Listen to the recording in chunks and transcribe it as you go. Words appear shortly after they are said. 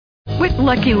With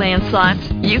Lucky Land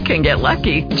Slots, you can get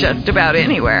lucky just about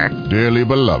anywhere. Dearly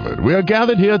beloved, we are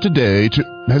gathered here today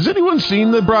to... Has anyone seen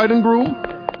the bride and groom?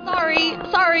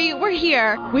 Sorry, we're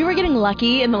here. We were getting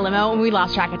lucky in the limo and we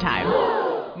lost track of time.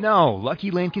 No,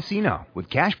 Lucky Land Casino, with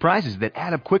cash prizes that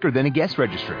add up quicker than a guest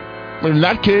registry. In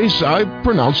that case, I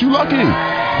pronounce you lucky.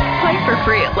 Play for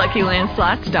free at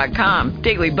LuckyLandSlots.com.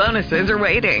 Daily bonuses are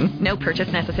waiting. No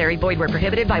purchase necessary. Void where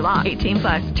prohibited by law.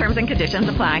 18+. Terms and conditions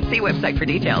apply. See website for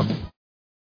details.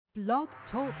 Blog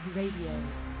Talk Radio.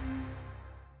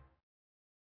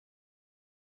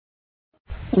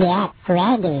 Get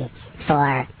ready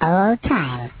for old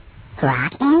time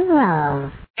rock and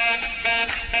roll.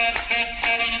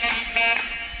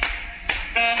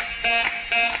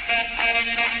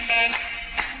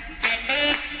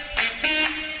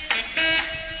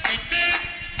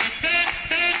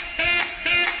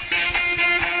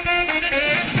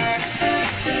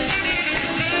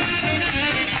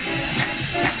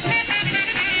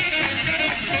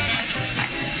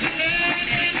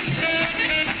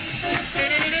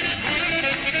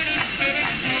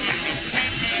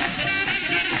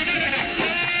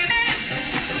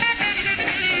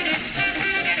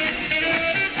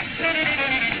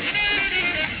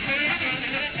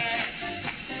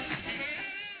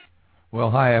 Well,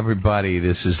 hi, everybody.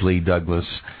 This is Lee Douglas.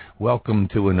 Welcome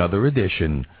to another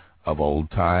edition of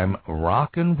Old Time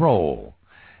Rock and Roll.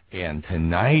 And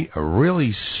tonight, a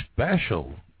really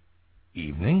special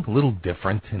evening, a little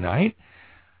different tonight.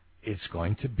 It's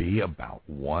going to be about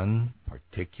one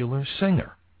particular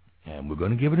singer. And we're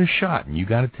going to give it a shot. And you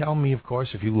got to tell me, of course,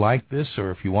 if you like this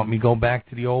or if you want me to go back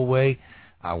to the old way.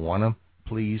 I want to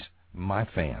please my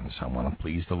fans. I want to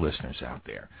please the listeners out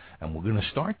there. And we're going to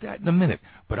start that in a minute.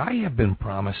 But I have been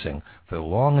promising for the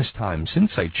longest time,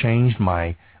 since I changed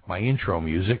my intro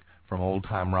music from Old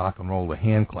Time Rock and Roll to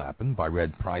Hand Clappin' by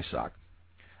Red Prysock,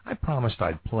 I promised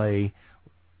I'd play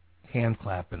Hand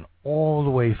Clappin' all the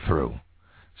way through.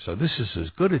 So this is as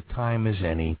good a time as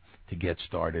any to get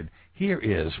started. Here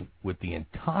is, with the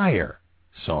entire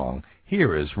song,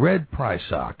 here is Red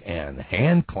Prysock and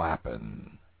Hand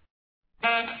Clappin'.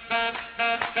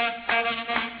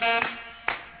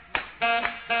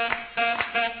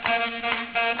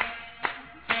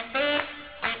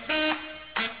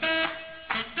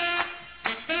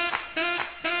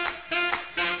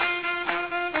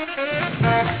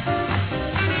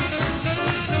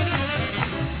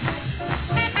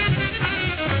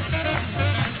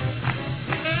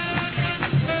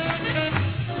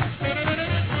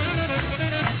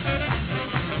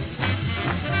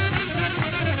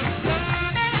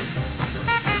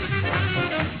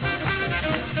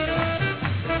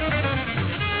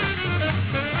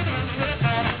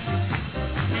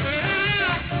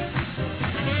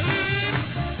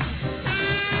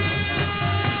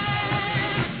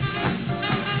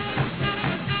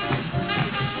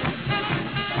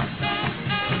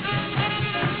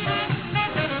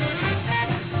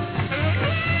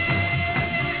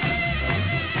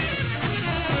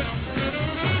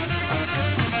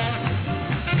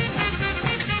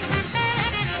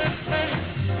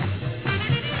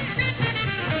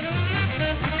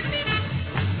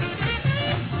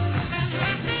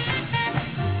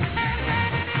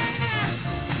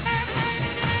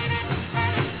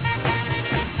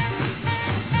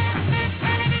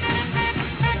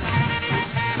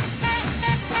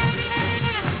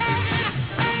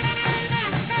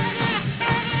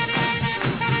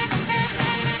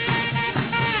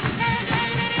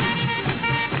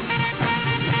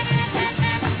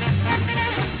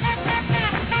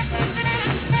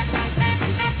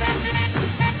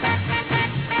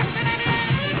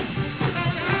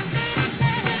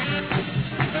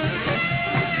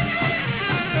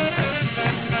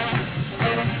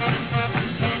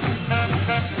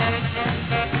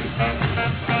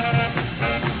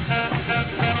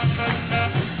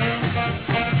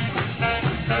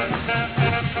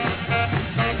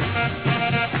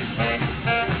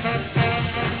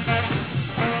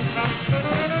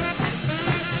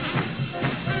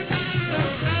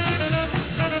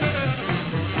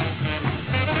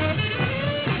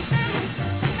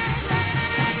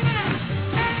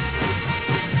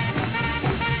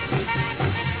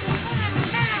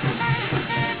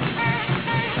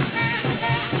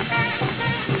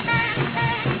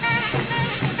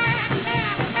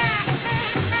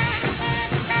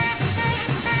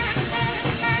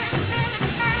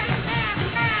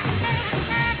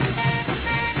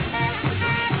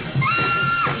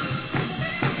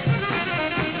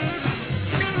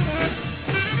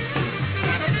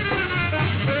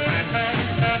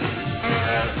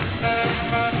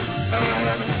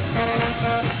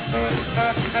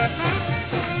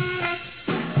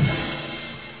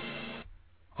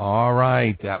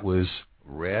 right, that was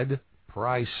Red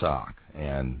Prysock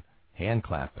and Hand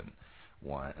Clappin',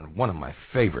 one of my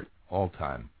favorite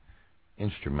all-time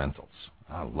instrumentals.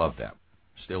 I love that.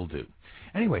 Still do.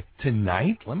 Anyway,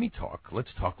 tonight, let's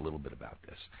talk a little bit about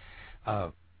this.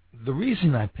 The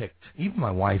reason I picked, even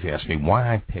my wife asked me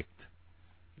why I picked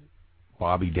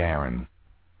Bobby Darin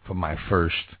for my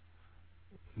first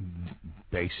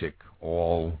basic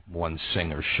all-one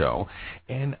singer show.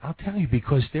 And I'll tell you,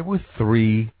 because there were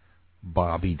 3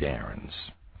 Bobby Darins.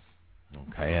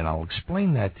 Okay, and I'll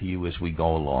explain that to you as we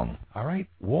go along. All right,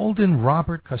 Walden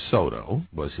Robert Casotto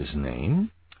was his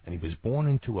name, and he was born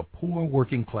into a poor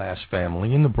working-class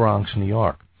family in the Bronx, New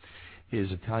York.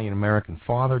 His Italian-American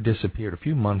father disappeared a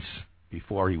few months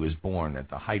before he was born at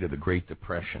the height of the Great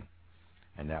Depression,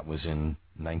 and that was in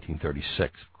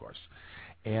 1936, of course.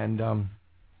 And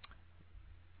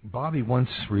Bobby once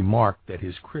remarked that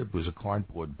his crib was a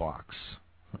cardboard box.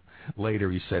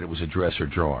 Later he said it was a dresser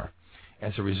drawer.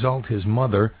 As a result, his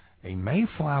mother, a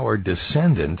Mayflower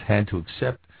descendant, had to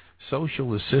accept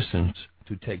social assistance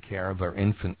to take care of her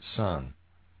infant son.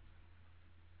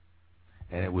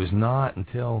 And it was not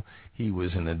until he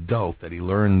was an adult that he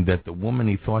learned that the woman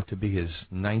he thought to be his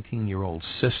 19-year-old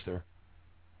sister,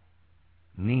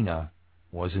 Nina,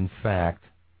 was in fact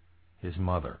his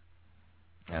mother.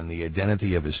 And the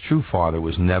identity of his true father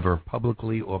was never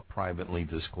publicly or privately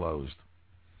disclosed.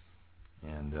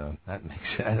 And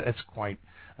that's quite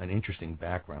an interesting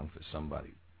background for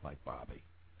somebody like Bobby.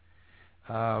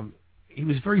 He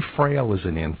was very frail as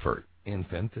an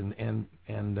infant,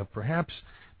 and perhaps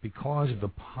because of the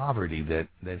poverty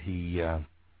that he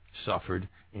suffered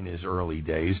in his early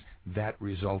days, that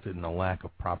resulted in a lack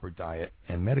of proper diet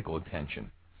and medical attention.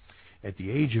 At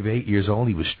the age of 8 years old,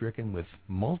 he was stricken with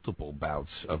multiple bouts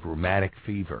of rheumatic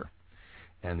fever,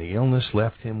 and the illness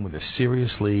left him with a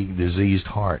seriously diseased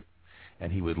heart,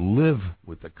 and he would live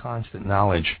with the constant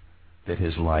knowledge that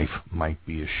his life might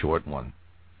be a short one,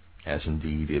 as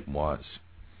indeed it was.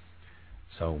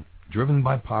 So, driven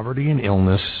by poverty and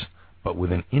illness, but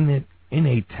with an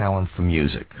innate talent for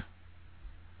music,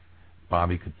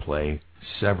 Bobby could play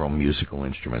several musical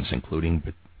instruments, including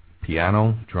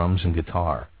piano, drums, and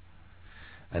guitar.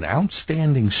 An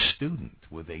outstanding student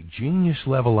with a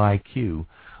genius-level IQ,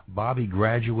 Bobby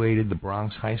graduated the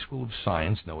Bronx High School of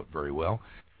Science, know it very well,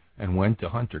 and went to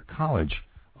Hunter College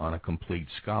on a complete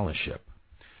scholarship.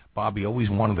 Bobby always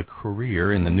wanted a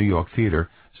career in the New York theater,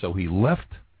 so he left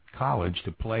college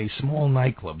to play small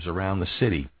nightclubs around the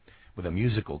city with a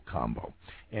musical combo.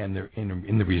 And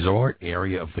in the resort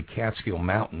area of the Catskill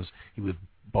Mountains, he was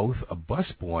both a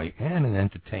busboy and an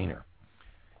entertainer.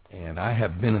 And I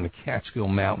have been in the Catskill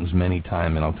Mountains many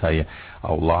times, and I'll tell you,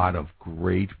 a lot of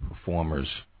great performers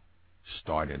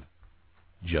started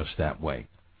just that way.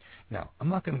 Now, I'm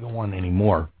not going to go on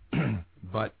anymore,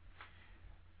 but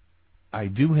I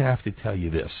do have to tell you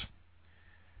this.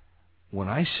 When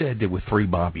I said there were 3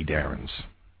 Bobby Darins,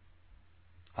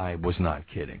 I was not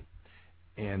kidding.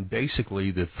 And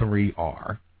basically the 3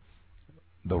 are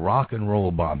the rock and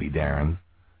roll Bobby Darin,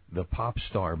 the pop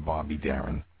star Bobby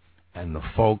Darin, and the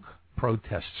folk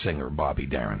protest singer Bobby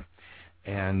Darin.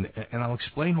 And I'll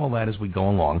explain all that as we go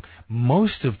along.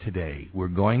 Most of today we're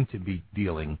going to be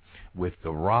dealing with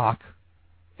the rock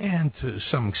and to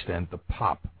some extent the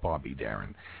pop Bobby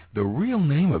Darin. The real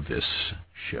name of this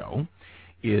show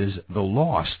is The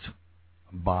Lost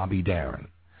Bobby Darin,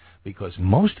 because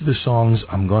most of the songs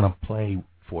I'm going to play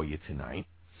for you tonight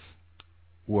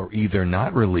were either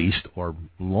not released or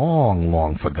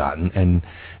long forgotten and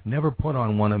never put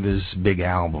on one of his big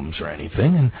albums or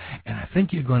anything. And I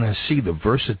think you're going to see the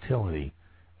versatility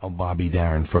of Bobby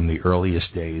Darin from the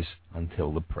earliest days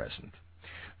until the present.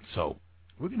 So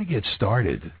we're going to get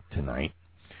started tonight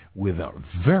with a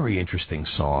very interesting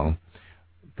song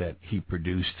that he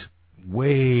produced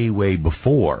way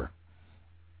before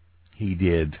he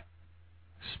did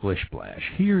Splish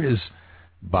Splash. Here is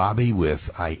Bobby with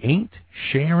I Ain't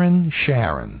Sharon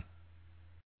Sharon.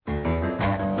 I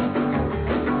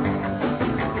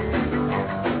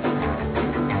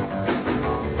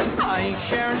ain't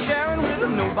Sharon Sharon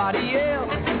with nobody else.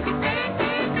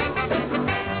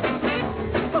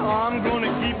 I'm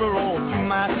gonna keep her all to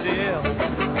myself.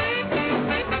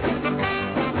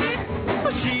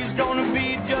 She's gonna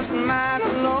be just mine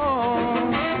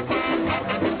alone.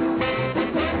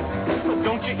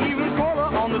 Don't you even call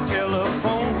her on the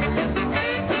telephone.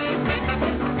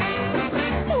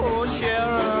 Oh,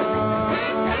 Sharon,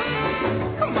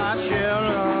 my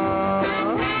Sharon.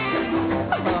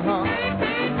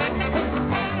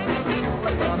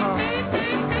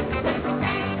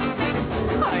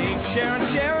 I ain't Sharon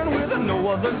Sharon with no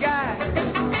other guy.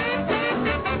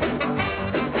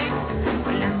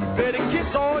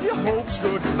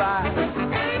 advice.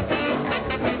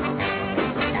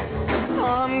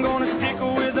 I'm gonna stick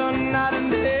with her night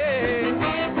and day,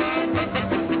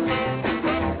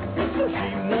 so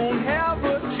she won't have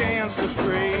a chance to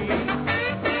stray.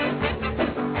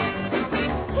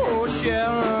 Oh,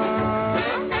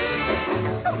 Sharon,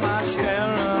 my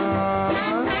Sharon.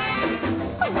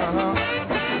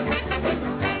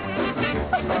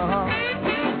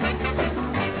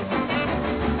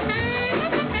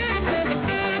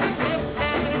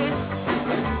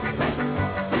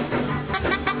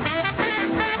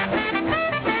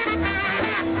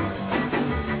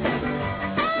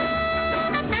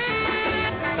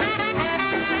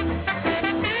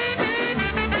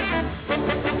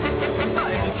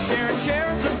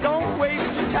 Sharon, so don't waste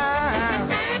your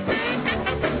time.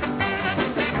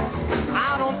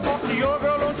 I don't talk to your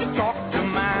girl, don't you talk to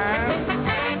mine.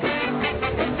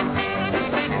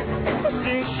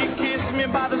 Since she kissed me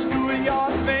by the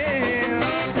schoolyard fence,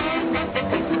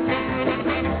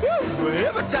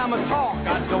 every time I talk,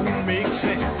 I don't make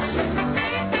sense.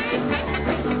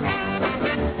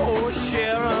 Oh,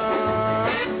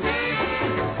 Sharon,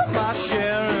 my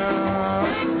Sharon.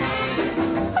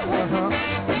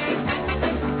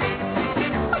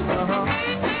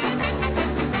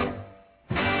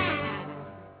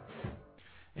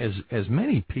 As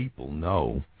many people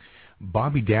know,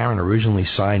 Bobby Darin originally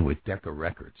signed with Decca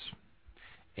Records.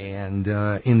 And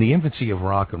in the infancy of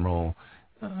rock and roll,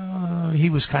 he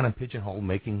was kind of pigeonholed,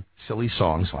 making silly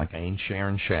songs like I Ain't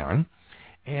Sharon Sharon.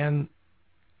 And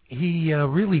he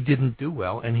really didn't do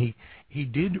well. And he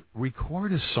did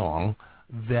record a song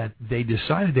that they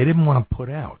decided they didn't want to put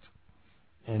out.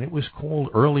 And it was called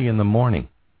Early in the Morning.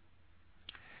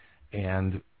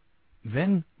 And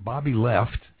then Bobby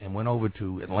left and went over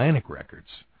to Atlantic Records.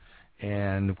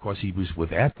 And, of course, he was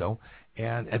with Echo.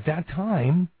 And at that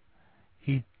time,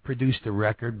 he produced a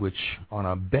record which, on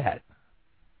a bet,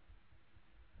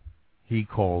 he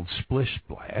called Splish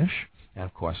Splash. And,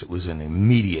 of course, it was an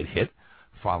immediate hit,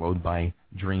 followed by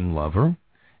Dream Lover.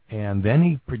 And then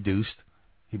he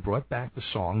brought back the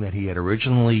song that he had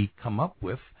originally come up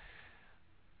with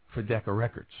for Decca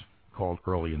Records, called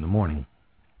Early in the Morning.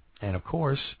 And, of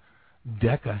course,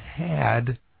 Decca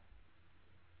had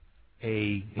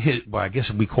a hit, well, I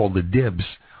guess we called the dibs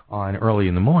on Early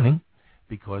in the Morning,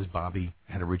 because Bobby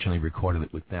had originally recorded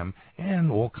it with them,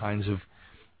 and all kinds of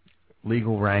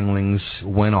legal wranglings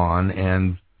went on,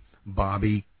 and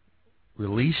Bobby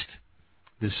released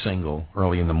this single,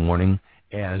 Early in the Morning,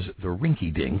 as the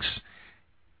Rinky Dinks,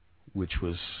 which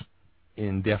was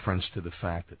in deference to the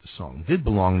fact that the song did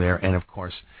belong there, and of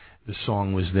course the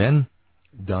song was then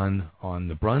done on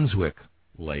the Brunswick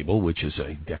label, which is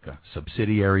a Decca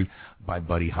subsidiary, by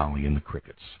Buddy Holly and the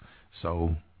Crickets.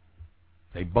 So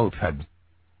they both had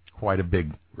quite a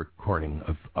big recording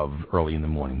of Early in the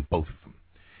Morning, both of them.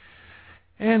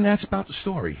 And that's about the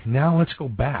story. Now let's go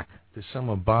back to some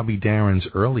of Bobby Darin's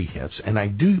early hits, and I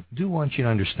do want you to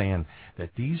understand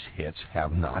that these hits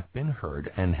have not been heard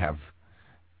and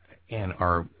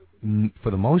are,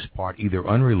 for the most part, either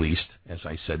unreleased, as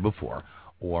I said before,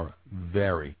 or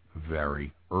very,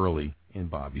 very early in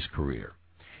Bobby's career.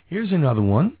 Here's another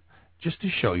one, just to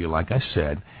show you, like I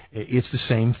said, it's the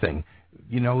same thing.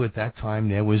 You know, at that time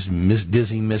there was Miss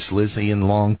Dizzy, Miss Lizzie, and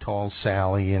Long Tall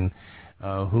Sally, and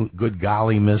Good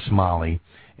Golly, Miss Molly.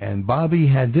 And Bobby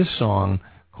had this song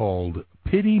called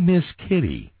Pity Miss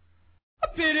Kitty.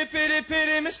 Pity, pity,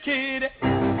 pity, Miss Kitty,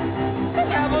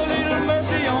 have a little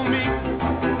mercy on me.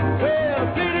 Well,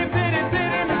 pity, pity,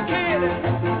 pity, Miss Kitty,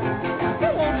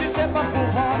 won't you set my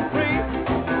poor heart free?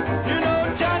 You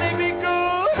know Johnny be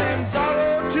good and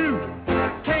sorrow too.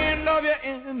 Can't love you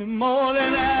any more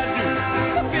than I do.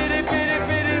 Pity, pity,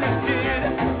 pity, Miss Kitty,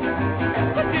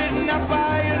 didn't I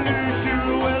buy a new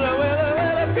shoe?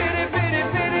 Well, pity, pity,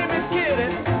 pity, Miss Kitty,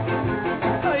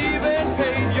 I even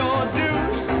paid your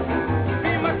dues.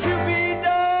 Be my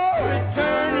Cupido,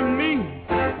 return to me.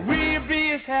 We'll be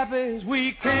as happy as we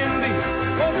can be.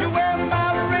 Won't you wear my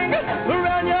ring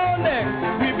around your neck?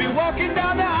 We'll be walking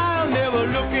down the aisle, never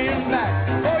looking back.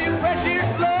 For your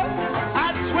precious love,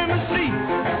 I'd swim a sea.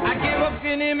 I give up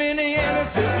any, many, and a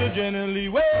sister generally.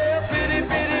 Well, pity,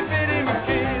 pity, pity, Miss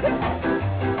Kitty,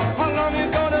 how long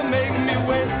you gonna make me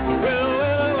wait?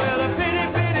 Well, pity,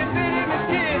 pity, pity, Miss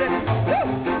Kitty,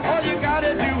 all you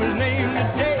gotta do is name the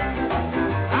day.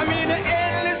 I mean, the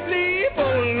endless sleep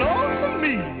alone for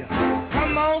me.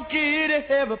 Come on, Kitty,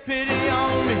 have a pity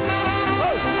on me.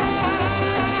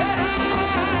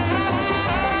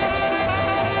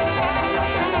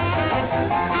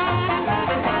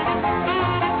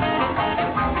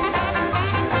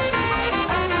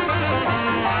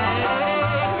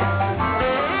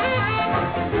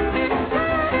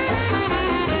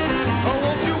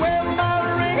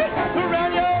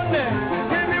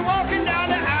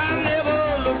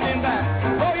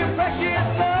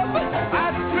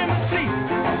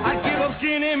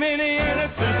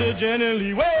 Jenny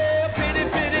Lee. Well, pity,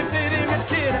 pity, pity, Miss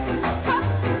Kitty,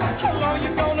 how long you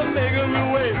gonna make me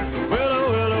wait?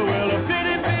 Well,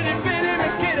 pity, pity, pity,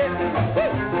 Miss Kitty,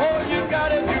 all you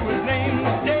gotta do is name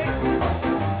the day.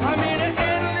 I mean,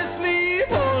 endlessly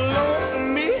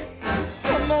alone me.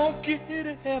 Come on,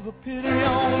 Kitty, have a pity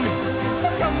on me.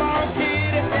 Come on,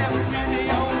 Kitty, have a pity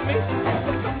on me.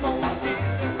 Come on,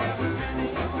 Kitty, have a pity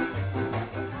on me.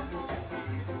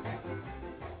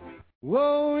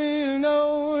 Whoa,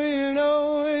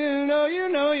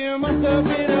 you must have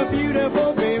been a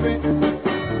beautiful baby.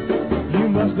 You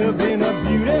must have been a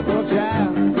beautiful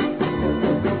child.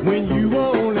 When you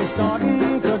were only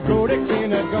starting to go to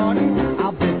kindergarten,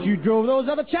 I'll bet you drove those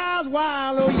other childs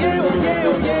wild. Oh yeah, oh yeah,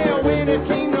 oh yeah, when it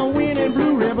came to winning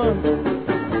blue ribbons.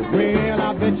 Well,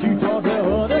 I bet you taught the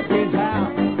other kids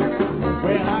how.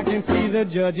 Well, I can see the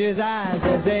judge's eyes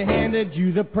as they handed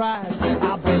you the prize.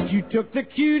 I bet you took the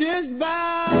cutest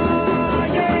bow.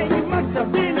 Yeah, you must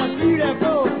have been a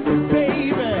beautiful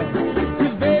baby.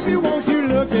 'Cause baby, won't you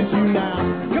look at you now?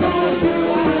 Come on, you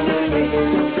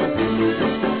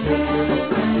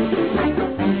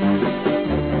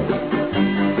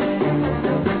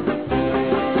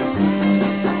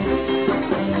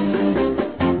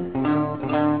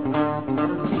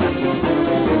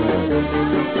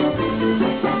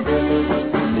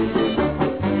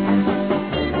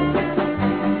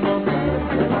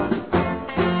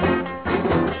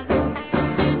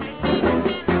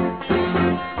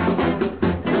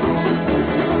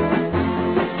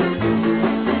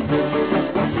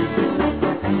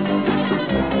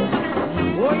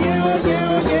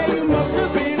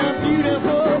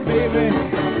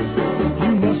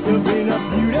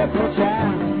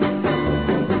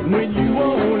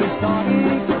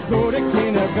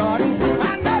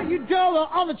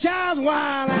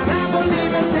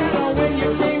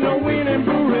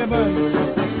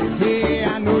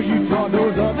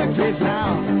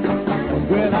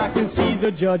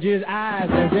judge's eyes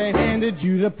as they handed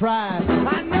you the prize.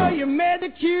 I know you made the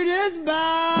cutest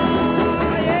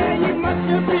bow. Yeah, you must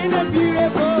have been a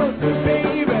beautiful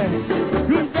baby.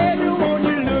 'Cause baby, won't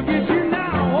you look at you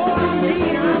now? Oh, I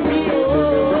mean, oh,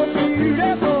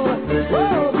 beautiful,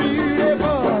 oh, beautiful,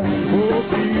 oh,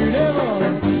 beautiful,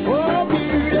 oh,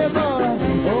 beautiful,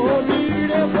 oh,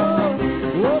 beautiful,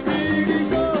 oh,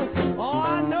 beautiful. Oh,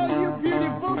 I know you're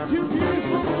beautiful, too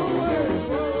beautiful for words.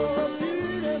 Oh,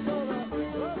 beautiful.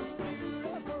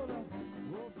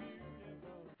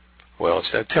 Well,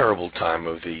 it's that terrible time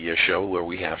of the show where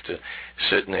we have to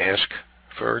sit and ask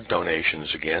for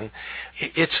donations again.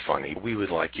 It's funny. We would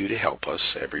like you to help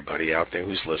us, everybody out there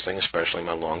who's listening, especially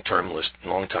my long-time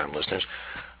listeners.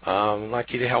 I'd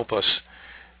like you to help us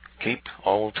keep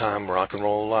old-time rock and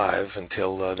roll alive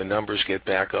until the numbers get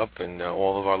back up and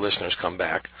all of our listeners come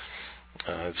back.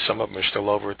 Some of them are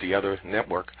still over at the other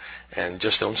network and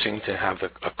just don't seem to have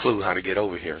a clue how to get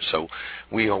over here. So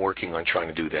we are working on trying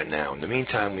to do that now. In the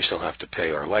meantime, we still have to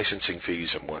pay our licensing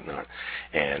fees and whatnot,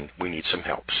 and we need some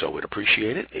help. So we'd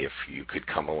appreciate it if you could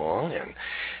come along and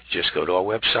just go to our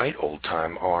website,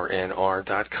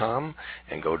 oldtimernr.com,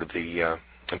 and go to the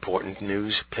important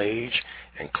news page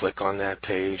and click on that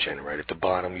page, and right at the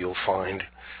bottom you'll find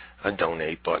a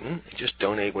donate button. Just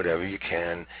donate whatever you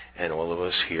can, and all of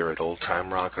us here at Old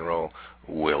Time Rock and Roll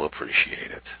will appreciate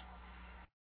it.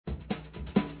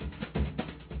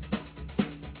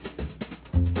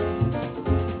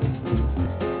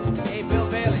 Hey, Bill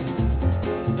Bailey,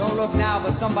 don't look now,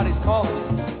 but somebody's calling you.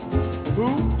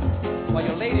 Who? Well,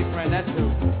 your lady friend, that's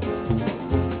who.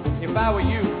 If I were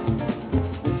you,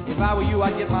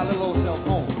 I'd get my little old self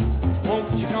home.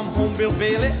 Won't you come home, Bill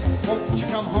Bailey? Won't you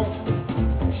come home?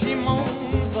 She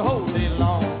moans the whole day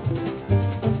long.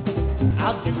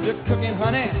 I'll do the cooking,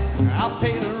 honey. I'll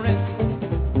pay the rent.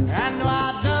 I know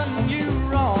I done you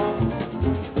wrong.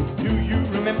 Do you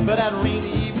remember that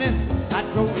rainy evening? I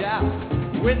drove you out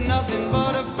with nothing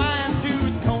but a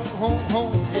fine-tooth comb,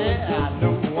 home. Yeah, I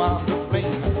know I'm to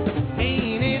blame.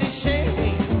 Ain't it a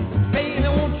shame? Baby,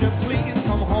 won't you please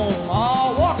come home?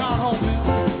 Oh, walk on home, Bill.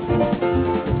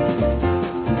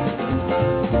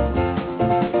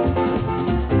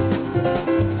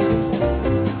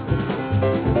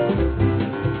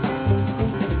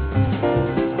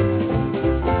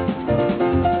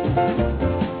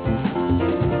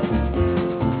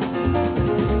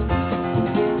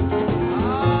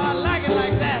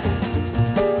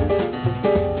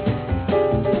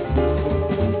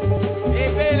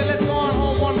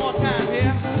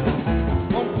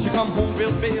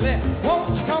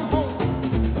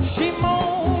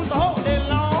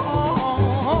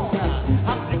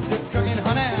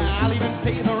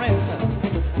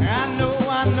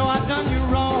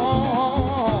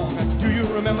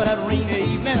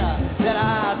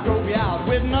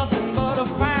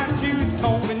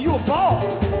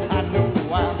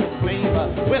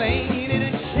 Well, ain't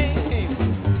it a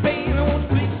shame? Baby, won't you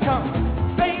please come?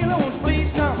 Baby, won't you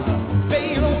please come?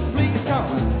 Baby, won't you please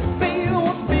come? Baby,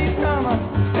 won't you please come?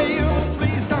 Baby, won't you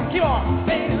please come? Keep on.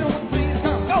 Baby, won't you please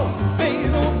come? Go. Baby,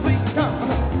 won't you please come?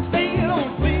 Baby, won't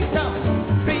you please come?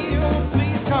 Baby, won't you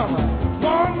please come?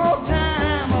 One more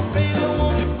time. Baby,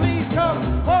 won't you please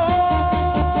come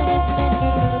home?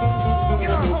 Get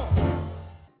on home.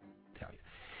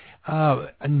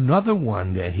 Another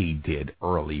one that he did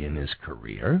early in his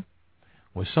career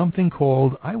was something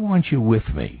called I Want You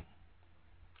With Me.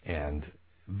 And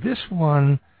this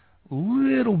one, a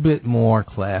little bit more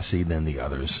classy than the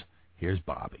others. Here's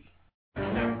Bobby.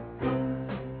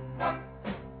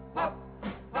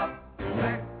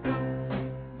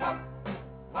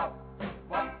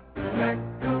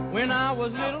 When I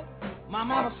was little, my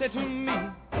mama said to me,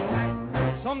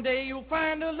 someday you'll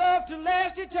find a love to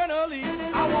last eternally.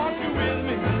 I want you with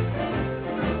me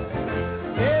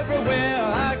everywhere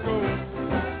I go.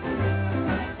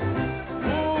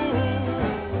 Ooh,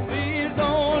 please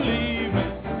don't leave me.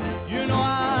 You know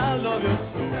I love you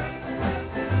so.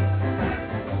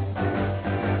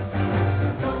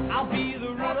 I'll be the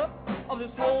ruler of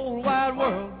this whole wide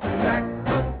world.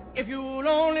 If you'll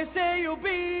only say you'll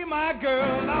be my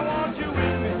girl, I want you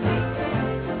with me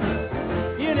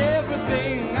in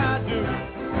everything I do.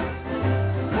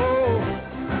 Oh,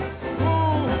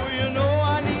 you know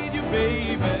I need you,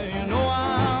 baby. You know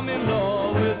I'm in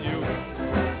love with you.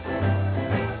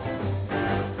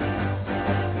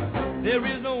 There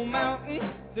is no mountain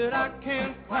that I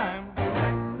can't climb.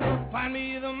 Find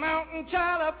me the mountain,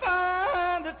 child, I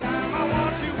find the time. I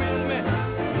want you with me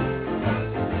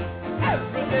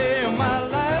every day of my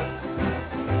life.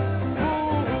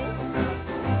 Ooh,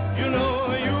 you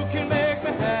know you can make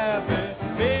me happy.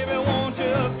 Baby, won't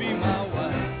you be my wife?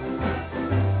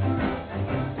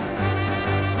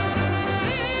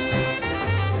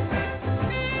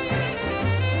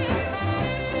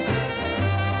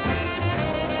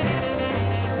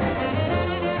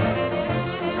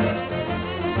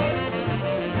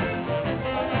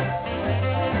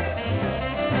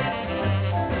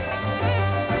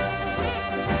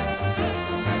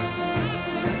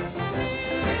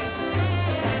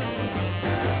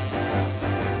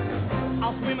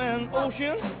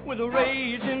 Ocean with a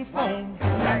raging foam.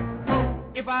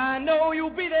 If I know you'll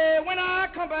be there when I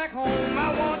come back home,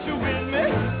 I want you with me.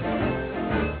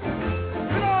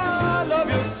 You know I love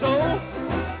you so.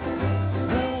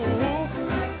 Ooh,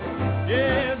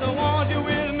 yes, I want you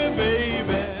with me,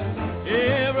 baby,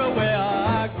 everywhere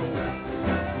I go.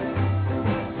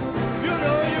 You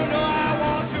know I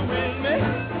want you with me.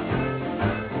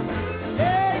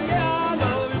 Yeah, I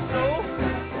love you so.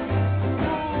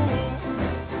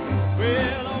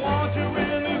 Well, I want you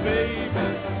with me, baby,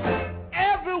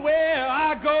 everywhere I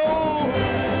go.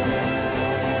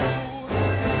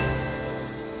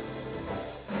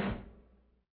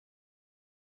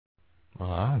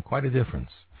 Quite a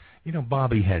difference. You know,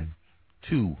 Bobby had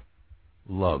two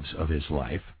loves of his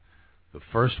life. The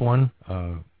first one,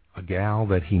 a gal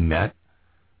that he met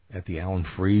at the Alan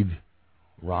Freed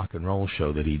rock and roll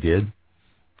show that he did.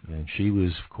 And she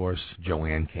was, of course,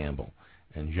 Joanne Campbell.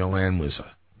 And Joanne was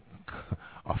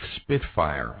a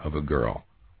spitfire of a girl,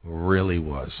 really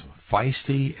was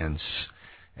feisty and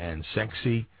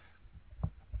sexy,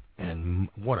 and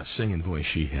what a singing voice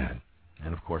she had.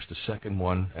 And of course the second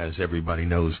one, as everybody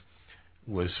knows,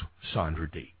 was Sandra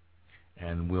Dee,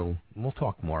 and we'll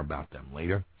talk more about them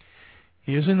later.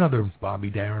 Here's another Bobby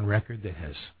Darin record that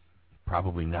has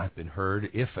probably not been heard,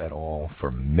 if at all, for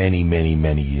many, many,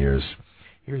 many years.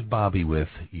 Here's Bobby with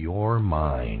You're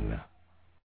Mine.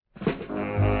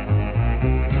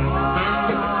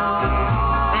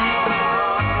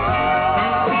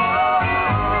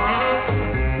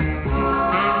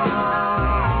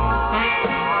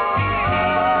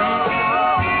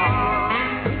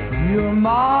 You're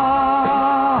mine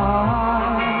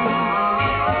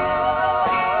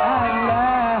at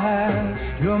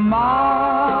last. You're mine.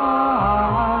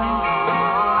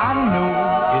 I know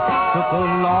it took a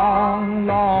long,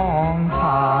 long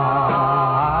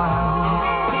time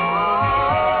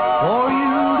for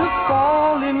you to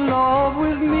fall in love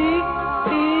with me.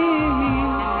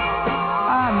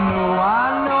 I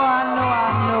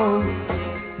know,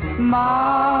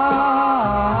 mine.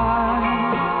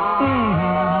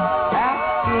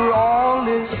 After all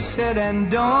is said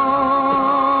and done,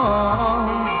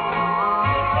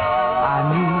 I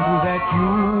knew that you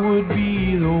would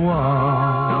be the one.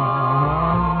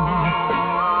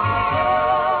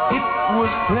 It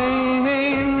was plain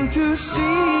to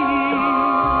see.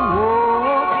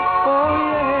 Oh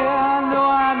yeah,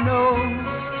 I know.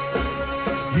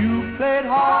 You played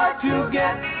hard to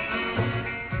forget,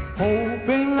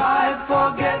 hoping I'd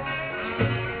forget,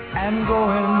 and go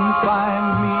and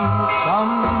find me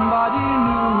somebody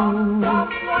new.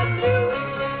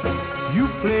 You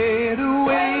played a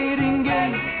waiting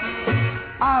game,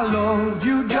 I loved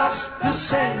you just the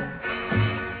same,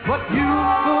 but you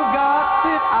forgot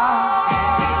that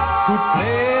I could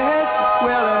play as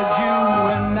well as you,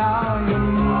 and now you're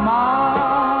mine.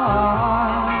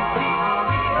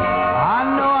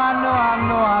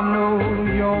 I know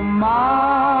you're mine.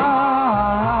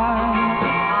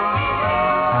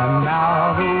 And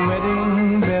now the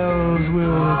wedding bells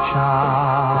will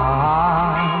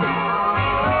chime,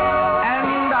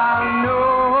 and I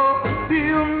know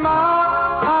you're mine.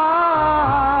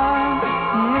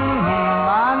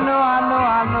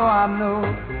 I know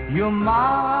you're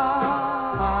mine.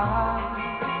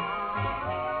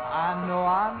 I know.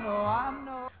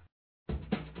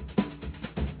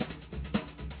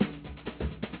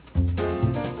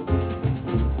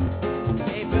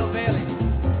 Hey, Bill Bailey,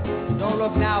 don't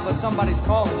look now, but somebody's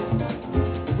calling you.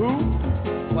 Who?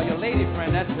 Well, your lady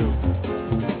friend, that's who.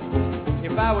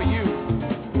 If I were you,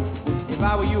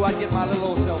 I'd get my little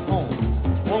old self home.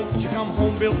 Won't you come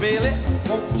home, Bill Bailey?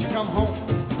 Won't you come home?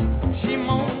 She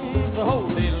moans the whole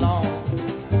day long.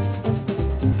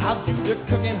 I'll do the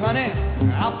cooking, honey,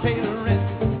 I'll pay the rent.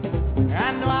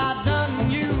 I know I've done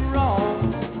you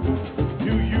wrong.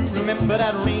 Do you remember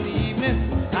that rainy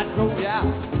evening? I drove you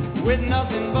out with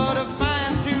nothing but a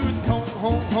fine-tooth comb,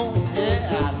 home.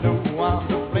 Yeah, I know I'm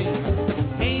to blame.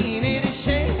 Ain't it a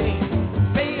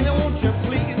shame? Baby, won't you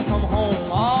please come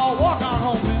home? Oh, walk on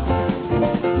home, Bill.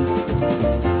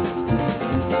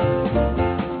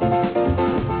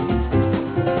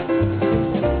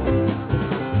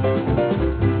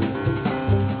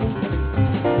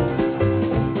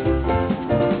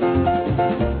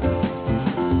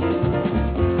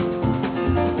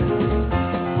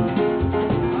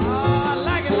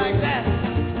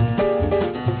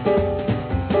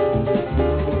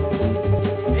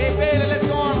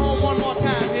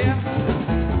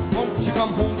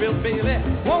 Baby,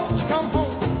 won't you come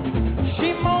home?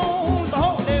 She moans the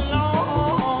whole day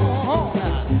long.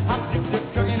 I'll do the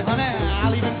cooking, honey,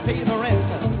 I'll even pay the rent.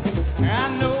 I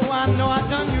know I've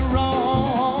done you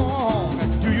wrong.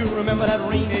 Do you remember that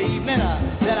rainy evening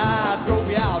that I drove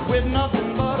you out with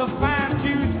nothing but a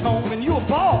fine-tooth comb and you a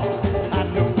ball? I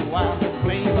know I'm to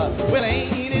blame, well,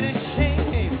 ain't it a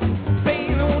shame?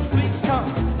 Baby, won't you please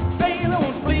come? Baby,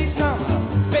 won't you please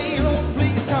come? Baby, won't you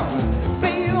please come?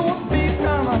 Baby, won't you please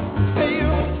come? Baby,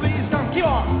 don't please come. Keep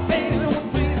on. Baby,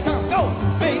 don't please come. Go.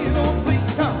 Baby, don't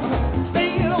please come.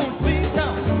 Baby, don't please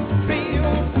come. Baby,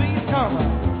 don't please come.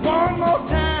 One more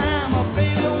time.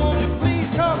 Baby, won't you please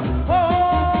come?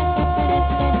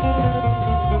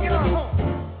 Oh, get on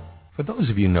home. For those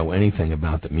of you who know anything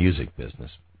about the music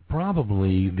business,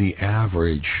 probably the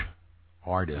average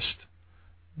artist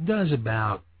does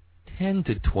about 10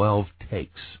 to 12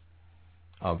 takes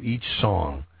of each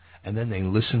song, and then they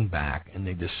listen back and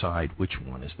they decide which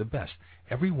one is the best.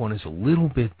 Every one is a little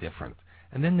bit different,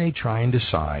 and then they try and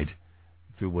decide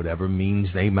through whatever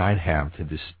means they might have to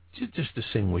just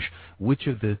distinguish which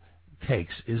of the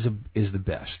takes is the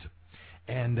best.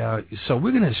 And so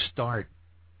we're going to start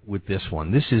with this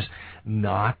one. This is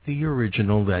not the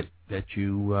original that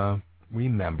you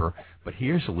remember, but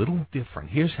here's a little different.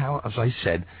 Here's how, as I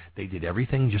said, they did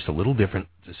everything just a little different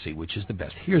to see which is the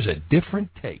best. Here's a different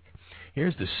take.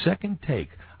 Here's the second take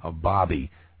of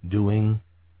Bobby doing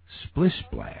Splish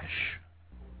Splash.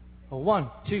 1,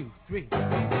 2, 3.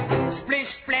 Splish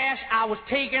splash, I was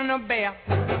taking a bath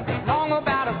long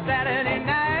about a Saturday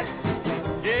night.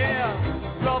 Yeah,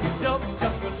 rubbed up,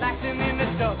 just relaxing in the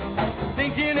tub,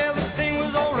 thinking everything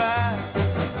was alright.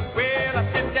 Well, I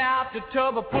stepped out the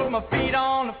tub, I put my feet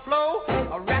on the floor,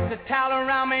 I wrapped the towel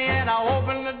around me and I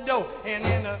opened the door. And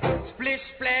in a splish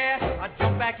splash, I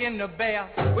jumped back in the bath.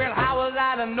 Well, how was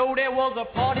I to know there was a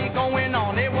party going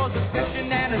on? There was a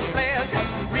splishing and a splash,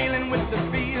 reeling with the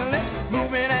feeling,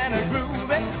 moving and a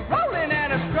grooving, rolling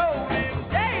and a strolling,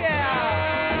 yeah!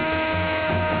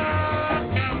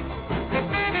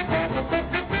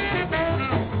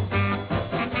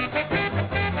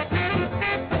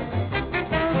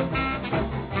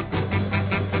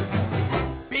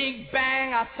 Big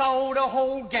bang, I saw the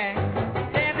whole gang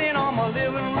dancing on my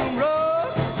living room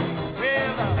rug.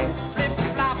 Well, the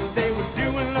flip-flops, they were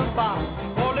doing the bop.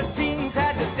 All the teens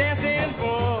had to dance in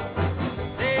for.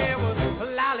 There was a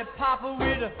lollipop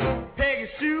with a Peggy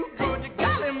Sue. Good to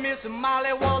golly, Miss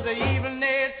Molly was even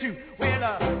there too. Well,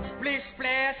 a splish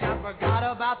splash, I forgot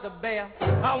about the bear.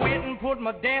 I went and put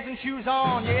my dancing shoes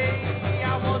on.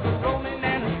 Yeah, I was a rolling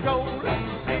and a strolling,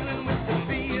 feeling with the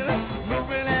feeling,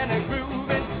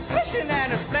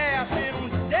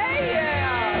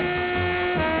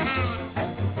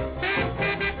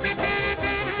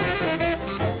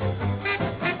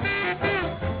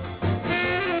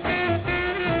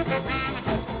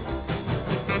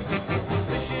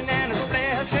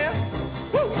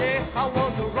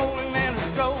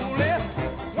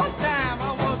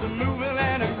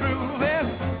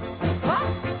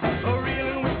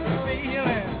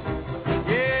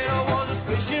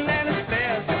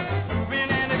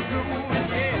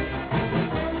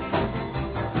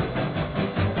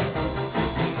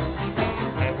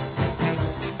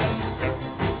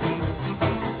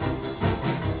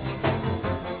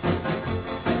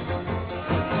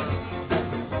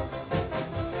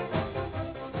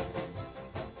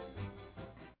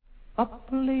 up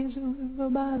a lazy river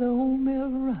by the old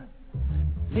mill run.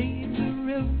 Lazy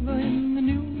river in the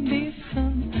noonday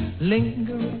sun,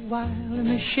 linger a while in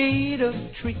the shade of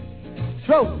a tree.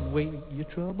 Throw away your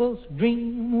troubles,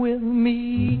 dream with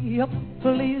me. Up a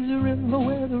lazy river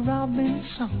where the robin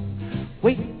song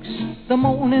wakes the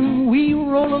morning, we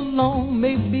roll along.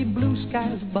 Maybe blue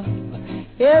skies above,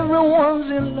 everyone's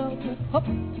in love. Up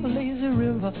a lazy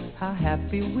river, how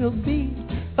happy we'll be.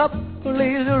 Up a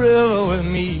lazy river with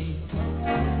me.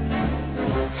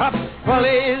 Up a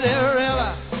lazy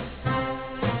river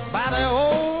by the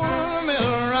old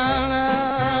mill run.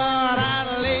 Down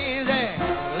a lazy,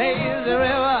 lazy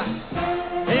river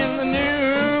in the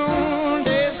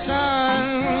noonday sun.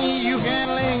 You can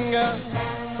linger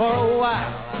for a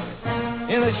while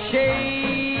in the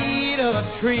shade of a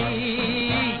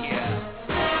tree.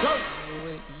 Throw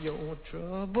away your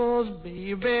troubles,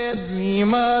 baby,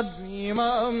 dream of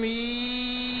me.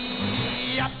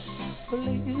 Up a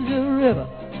lazy river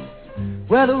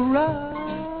where the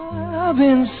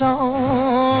robin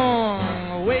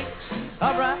song wakes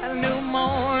a bright new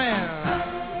morning,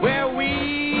 where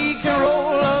we can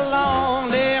roll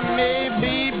along. There may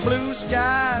be blue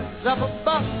skies up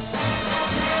above,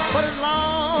 but as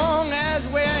long as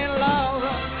we're in love,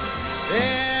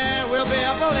 there will be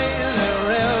up a lazy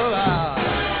river.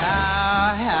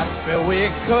 How happy we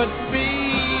could be.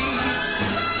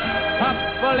 Up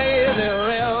a lazy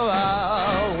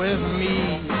river with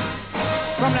me.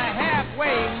 From the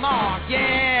halfway mark,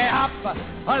 yeah, up a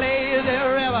lazy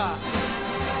river,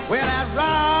 where that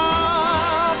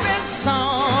robin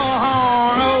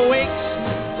song awakes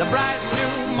the bright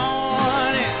new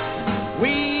morning,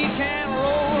 we can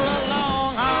roll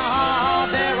along.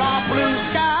 There are blue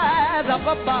skies up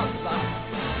above,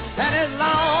 and as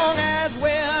long as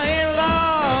we're in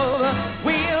love,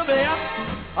 we'll be up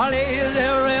a lazy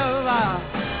river,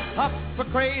 up a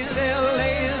crazy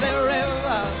lazy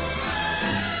river.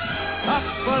 Up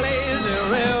a lazy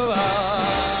river,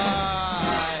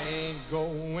 I ain't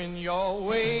going your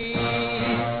way.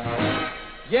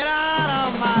 Get out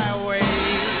of my way.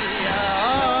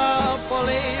 Up a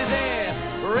lazy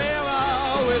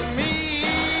river with me.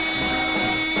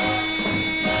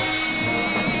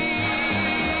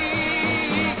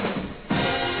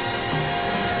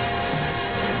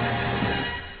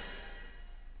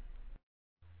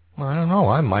 I don't know.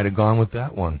 I might have gone with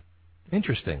that one.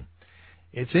 Interesting.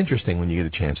 It's interesting when you get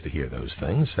a chance to hear those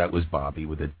things. That was Bobby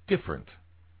with a different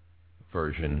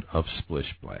version of Splish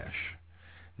Splash.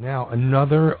 Now,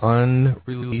 another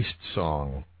unreleased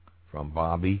song from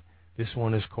Bobby. This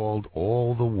one is called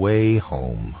All the Way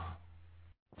Home.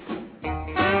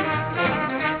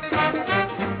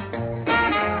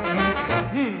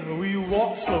 We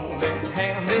walk slowly,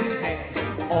 hand in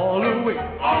hand, all the way,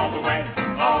 all the way,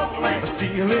 all the way.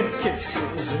 Stealing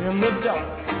kisses in the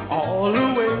dark. All the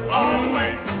way, all the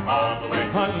way, all the way.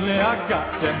 Honey, I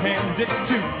got to hand it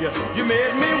to you. You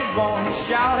made me want to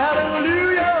shout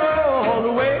hallelujah. All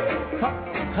the way,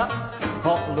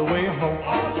 all the way home.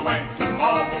 All the way,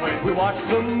 all the way. We watched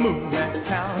the moon and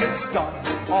counted stars.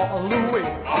 All the way,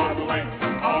 all the way,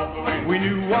 all the way. We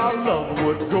knew our love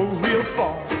would go real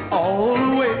far. All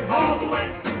the way, all the way,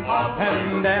 all the way.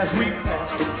 And as we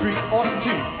passed a tree or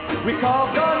two, we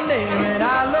called your name and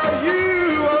I love you.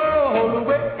 All the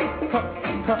way,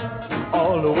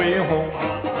 all the way home.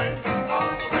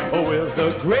 Oh, with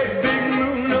the great big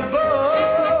moon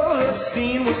above, the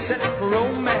scene was set for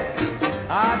romance.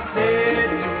 I said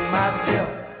to myself,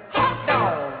 hot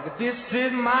dog, this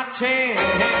is my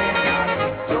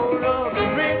chance. So love the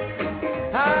ring,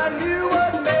 I knew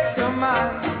what make her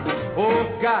mine. Oh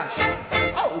gosh,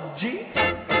 oh gee,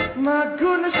 my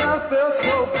goodness, I felt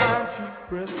so fine. She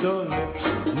pressed her lips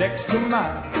next to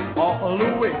mine. All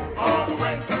the way, all the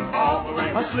way, all the way.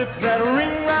 I slipped that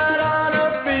ring right on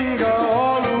her finger.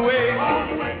 All the way, all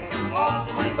the way, all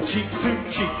the way. Cheek to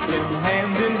cheek and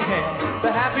hand in hand,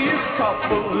 the happiest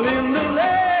couple in the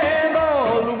land.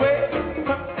 All the way,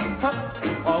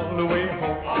 all the way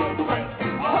home. All the way,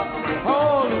 all the way,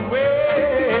 all the way,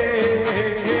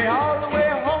 all the way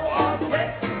home. All the way,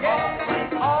 all the way,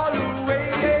 all the way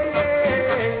home.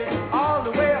 All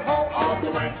the way, all the way, all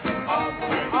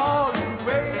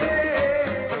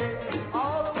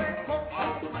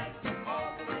the way.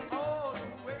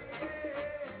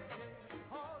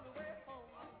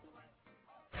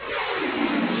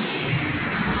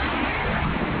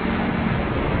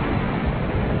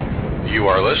 You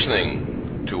are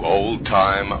listening to Old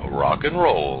Time Rock and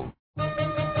Roll. Yeah,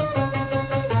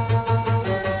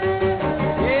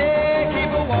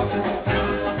 keep a walking,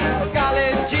 golly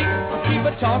gee, keep a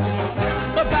talking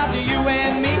about you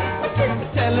and me,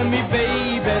 telling me,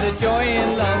 baby, that you're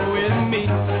in love with me.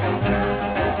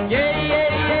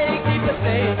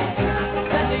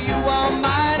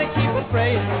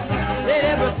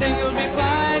 everything will be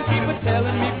fine. Keep a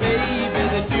telling me, baby,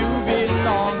 that you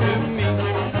belong to me.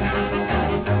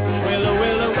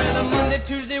 Well, Monday,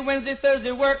 Tuesday, Wednesday,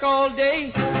 Thursday, work all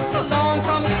day. Along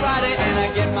comes Friday and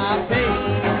I get my pay.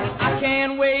 I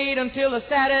can't wait until a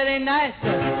Saturday night.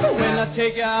 When I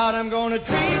take you out, I'm gonna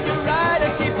treat you right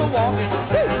and keep a walking.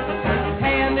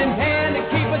 Hand in hand and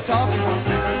keep a talking.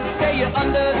 Say you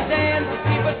understand.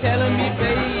 Keep a telling me,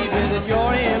 baby, that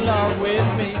you're in love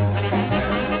with me.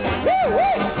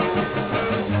 Woo-woo!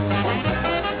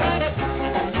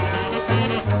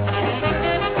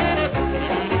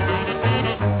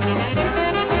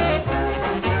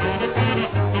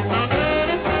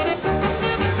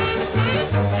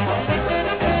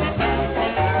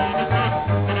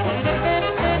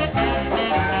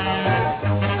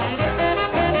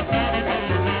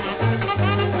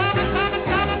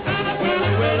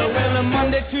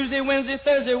 Tuesday, Wednesday,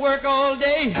 Thursday, work all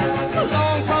day.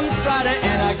 Along comes Friday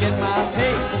and I get my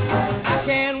pay. I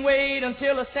can't wait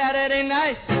until a Saturday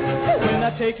night. When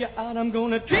I take you out, I'm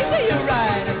gonna treat you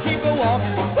right and keep a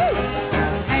walking.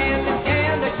 Hand in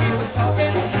hand, I keep a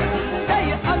talking. Say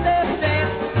you understand.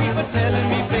 Keep a telling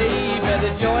me, baby,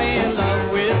 that you're in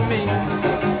love with me.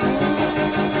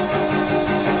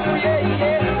 Yeah,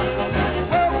 yeah.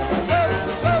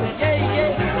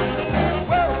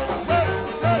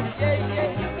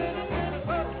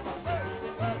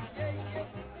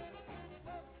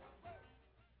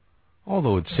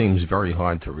 Although it seems very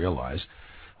hard to realize,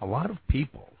 a lot of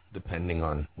people, depending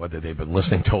on whether they've been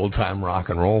listening to old-time rock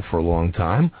and roll for a long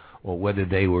time or whether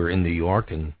they were in New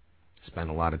York and spent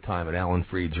a lot of time at Alan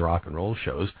Freed's rock and roll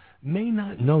shows, may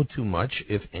not know too much,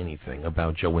 if anything,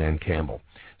 about Joanne Campbell.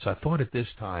 So I thought at this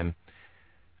time,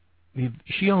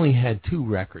 she only had 2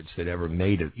 records that ever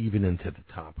made it even into the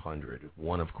top 100.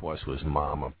 One, of course, was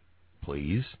Mama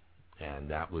Please, and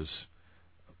that was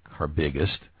her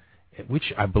biggest,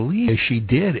 which I believe she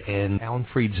did in Alan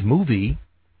Freed's movie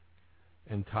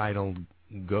entitled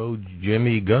Go,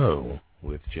 Jimmy, Go,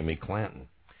 with Jimmy Clanton.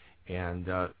 And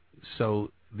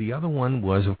so the other one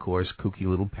was, of course, Kooky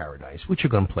Little Paradise, which we're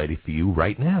going to play for you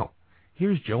right now.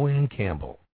 Here's Joanne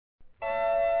Campbell.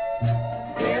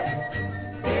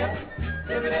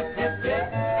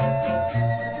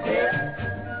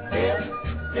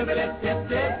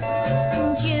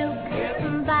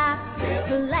 Jukebox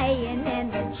playing in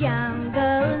the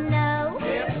jungle, no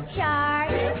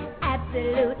charge,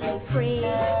 absolutely free.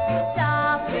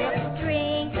 Soft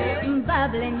drink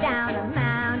bubbling down a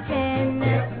mountain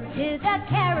to the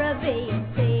Caribbean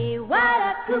Sea. What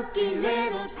a kooky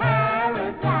little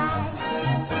paradise!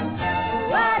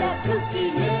 What a kooky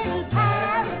little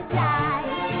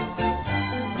paradise!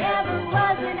 Never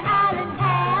was an island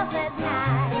half as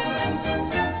nice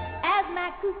as my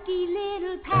kooky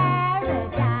little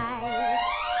paradise.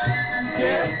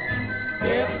 Dip,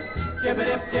 dip,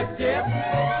 dip-a-dip, dip, dip.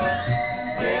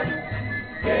 Dip,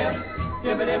 dip,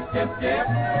 dip-a-dip, dip, dip.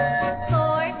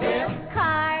 4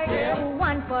 cars,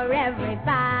 1 for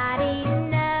everybody.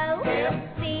 No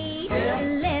speed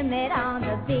limit on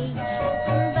the beach,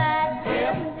 but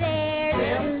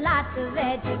there's lots of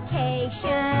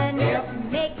education.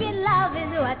 Making love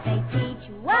is what they teach.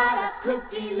 What a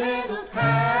kooky little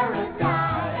paradise!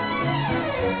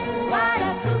 What a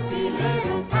kooky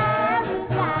little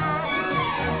paradise!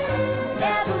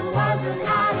 Never was an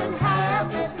island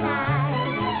half as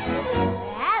nice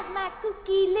as my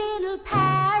kooky little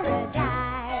paradise.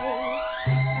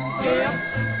 Dip,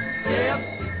 dip,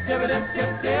 dip-a-dip,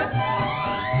 dip, dip.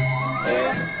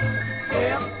 Dip,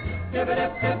 dip,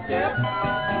 dip-a-dip, dip, dip.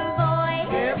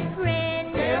 Boyfriend,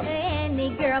 any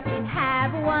girl can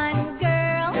have one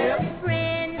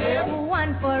girlfriend,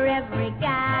 1 for every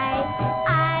guy.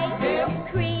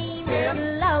 Ice cream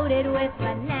loaded with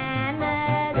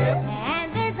bananas,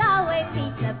 and there's always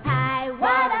pizza pie.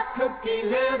 What a Kooky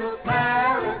little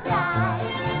paradise.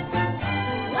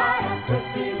 what a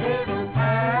kooky little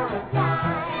paradise!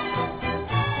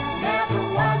 Never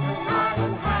was an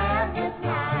island half as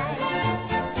nice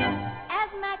as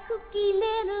my kooky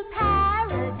little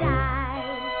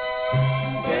paradise.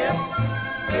 Dip,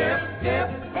 dip, dip.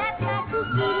 That's my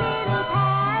kooky little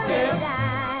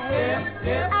paradise. Dip,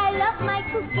 dip. I love my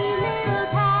kooky little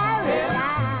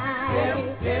paradise. Dip,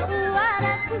 dip. What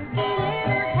a kooky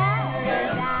little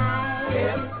paradise.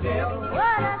 Dip, dip.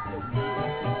 What a kooky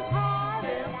little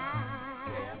paradise.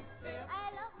 I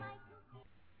love my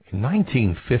kooky. In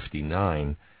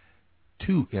 1959,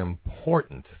 2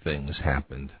 important things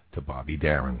happened to Bobby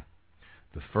Darin.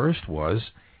 The first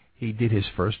was he did his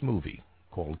first movie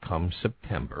called Come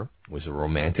September. It was a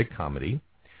romantic comedy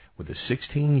with a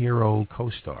 16-year-old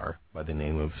co-star by the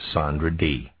name of Sandra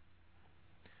Dee.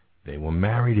 They were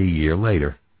married a year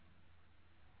later.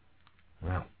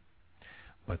 Well,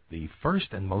 but the first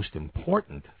and most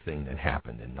important thing that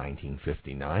happened in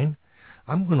 1959,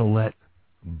 I'm going to let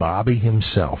Bobby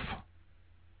himself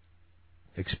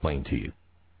explain to you.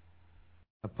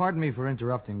 Pardon me for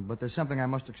interrupting, but there's something I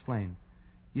must explain.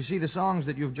 You see, the songs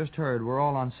that you've just heard were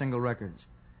all on single records.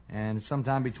 And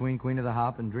sometime between Queen of the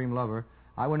Hop and Dream Lover,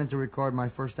 I went in to record my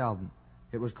first album.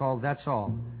 It was called That's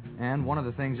All. And one of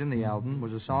the things in the album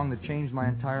was a song that changed my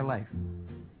entire life.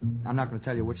 I'm not going to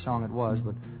tell you which song it was,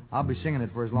 but I'll be singing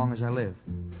it for as long as I live.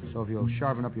 So if you'll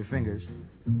sharpen up your fingers,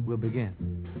 we'll begin.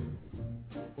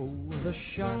 Oh, the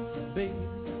shark, babe,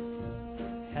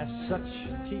 has such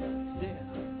teeth, dear,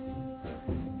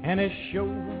 and it shows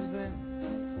them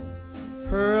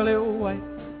pearly white.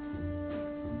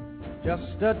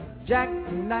 Just a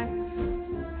jackknife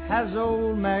has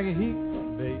old Maggie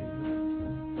Heath, babe,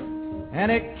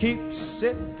 and it keeps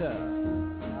it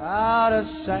out of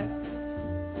sight.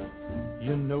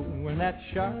 You know when that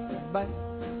shark bites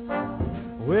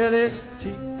with its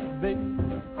teeth, babe,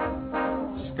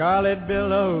 scarlet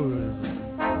billows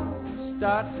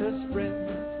start to spread.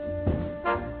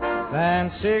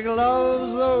 Fancy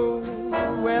gloves, oh,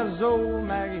 wears old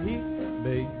Maggie Heath,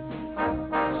 babe,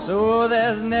 so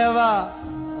there's never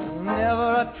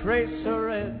a trace of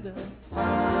red.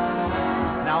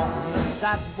 Now on the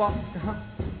sidewalk,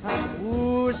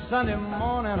 ooh, Sunday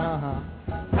morning,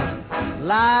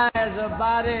 lies a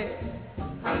body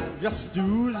just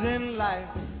oozing life.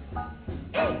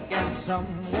 And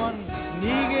someone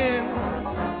sneaking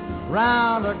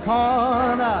round the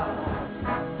corner.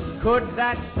 Could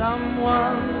that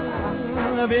someone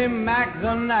be Mac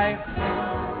the Knife?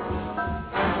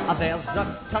 There's a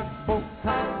tugboat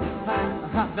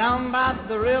down by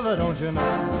the river, don't you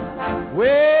know,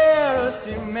 where a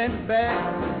cement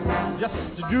bag just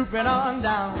drooping on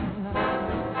down.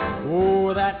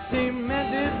 Oh, that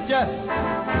cement is just,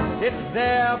 it's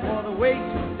there for the weight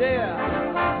to dare.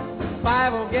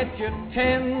 5 will get you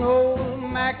 10 old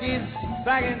Mackies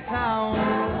back in town.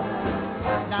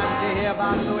 Now you hear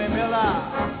about Louis Miller,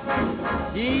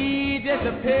 he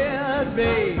disappeared,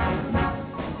 babe,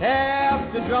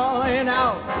 after drawing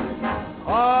out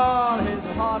all his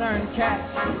hard-earned cash.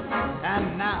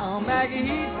 And now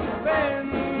Maggie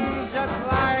spends just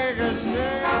like a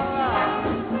sailor.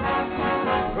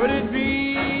 Could it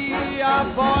be our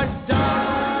boy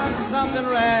done something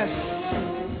rash?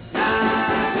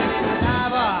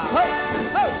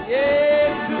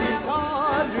 Yeah, to his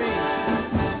Audrey,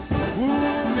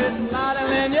 ooh, Miss Lotta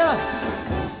Lenya,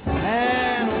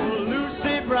 and old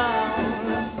Lucy Brown.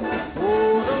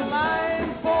 Oh, the line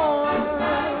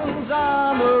forms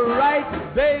on the right,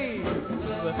 babe.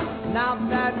 Now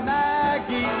that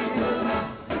Maggie's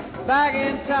back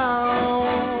in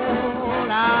town,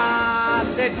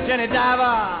 I said, Jenny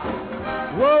Diver,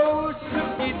 whoa,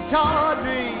 Suki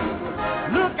Tawdry,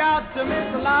 look out to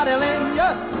Miss Lotta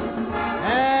Lenya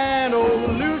and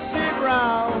old Lucy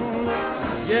Brown.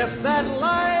 Yes, that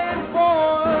line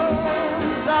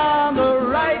forms on the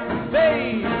right,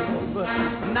 babe.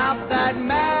 Now that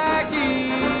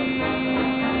Maggie's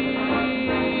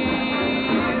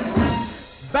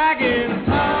back in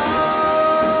town.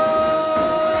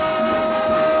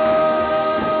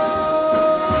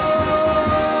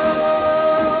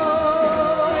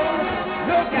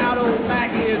 Look out, old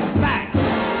Maggie is back.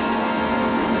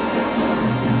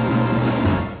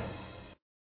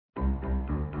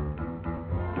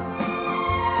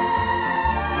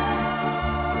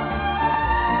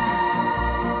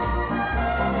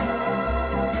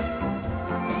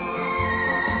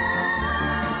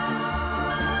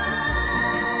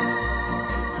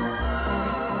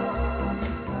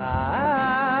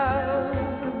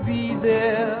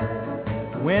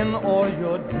 When all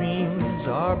your dreams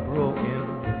are broken,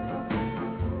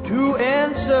 to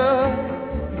answer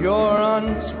your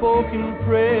unspoken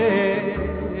prayer.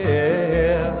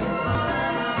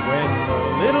 When the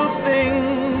little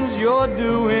things you're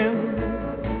doing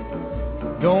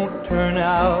don't turn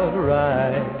out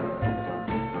right,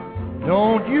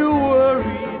 don't you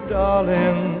worry,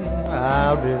 darling,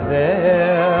 I'll be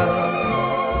there.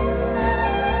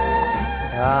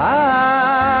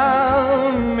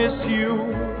 I'll miss you,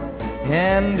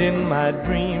 and in my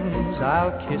dreams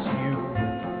I'll kiss you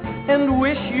and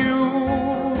wish you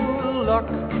luck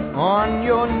on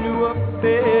your new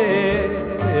affair.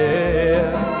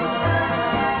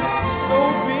 So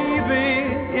baby,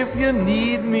 if you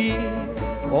need me,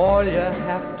 all you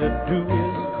have to do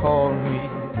is call me.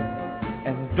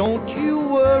 And don't you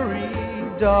worry,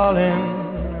 darling,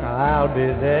 I'll be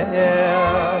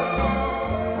there.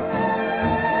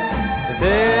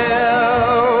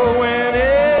 There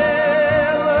whenever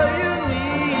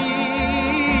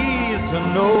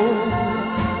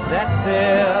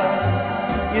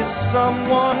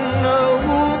someone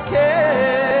who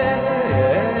cares.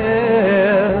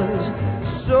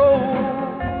 So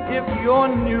if your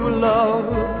new love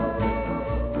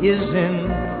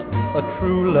isn't a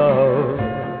true love,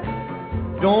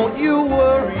 don't you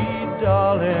worry,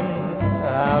 darling,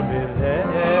 I'll be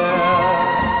there.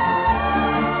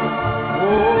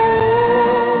 Oh,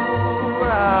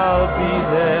 I'll be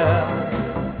there.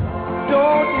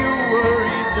 Don't you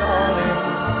worry, darling,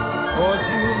 'cause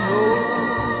you know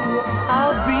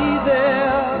I'll be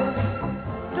there.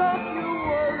 Don't you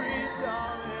worry,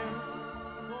 darling,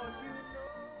 'cause you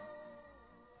know.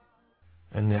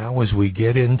 And now as we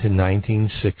get into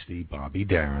 1960, Bobby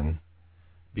Darin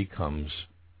becomes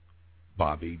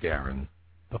Bobby Darin,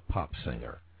 the pop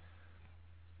singer.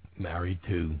 Married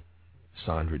to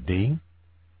Sandra Dee.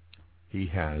 He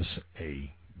has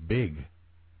a big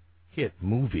hit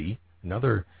movie,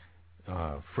 another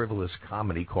frivolous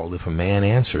comedy called If a Man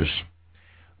Answers,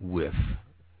 with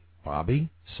Bobby,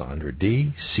 Sandra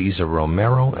Dee, Cesar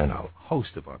Romero, and a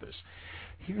host of others.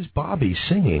 Here's Bobby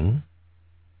singing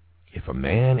If a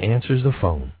Man Answers the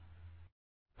Phone.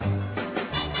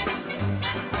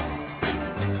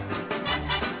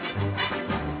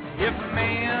 If a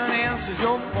man answers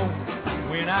your phone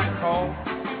when I call,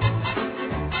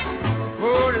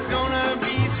 oh, there's gonna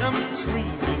be some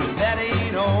screaming, and that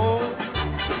ain't all.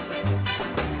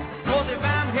 'Cause if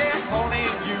I'm here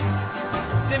calling you,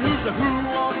 then who's the who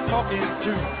I'm talking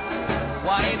to?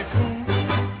 Why ain't it cool?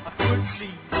 I could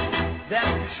see that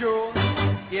for sure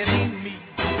it ain't me.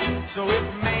 So if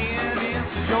a man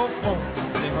answers your phone,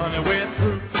 then honey, we're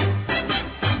through.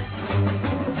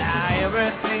 Now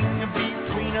everything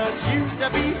between us used to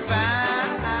be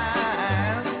fine,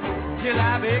 till I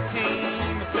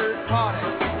became a third party.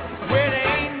 Where there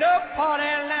ain't no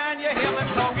party line, you hear me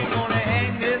talking, gonna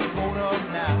hang this phone up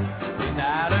now,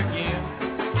 tonight again.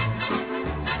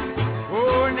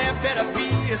 Oh, and there better be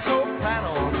a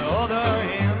soprano on the other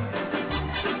end.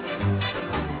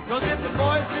 'Cause if the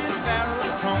voice is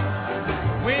baritone,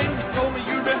 when you told me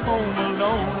you'd be home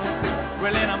alone,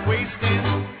 well then I'm wasting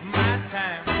my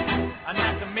time,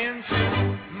 not to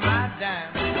mention my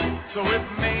dime. So if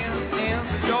a man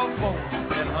answers your phone,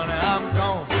 then honey, I'm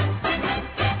gone.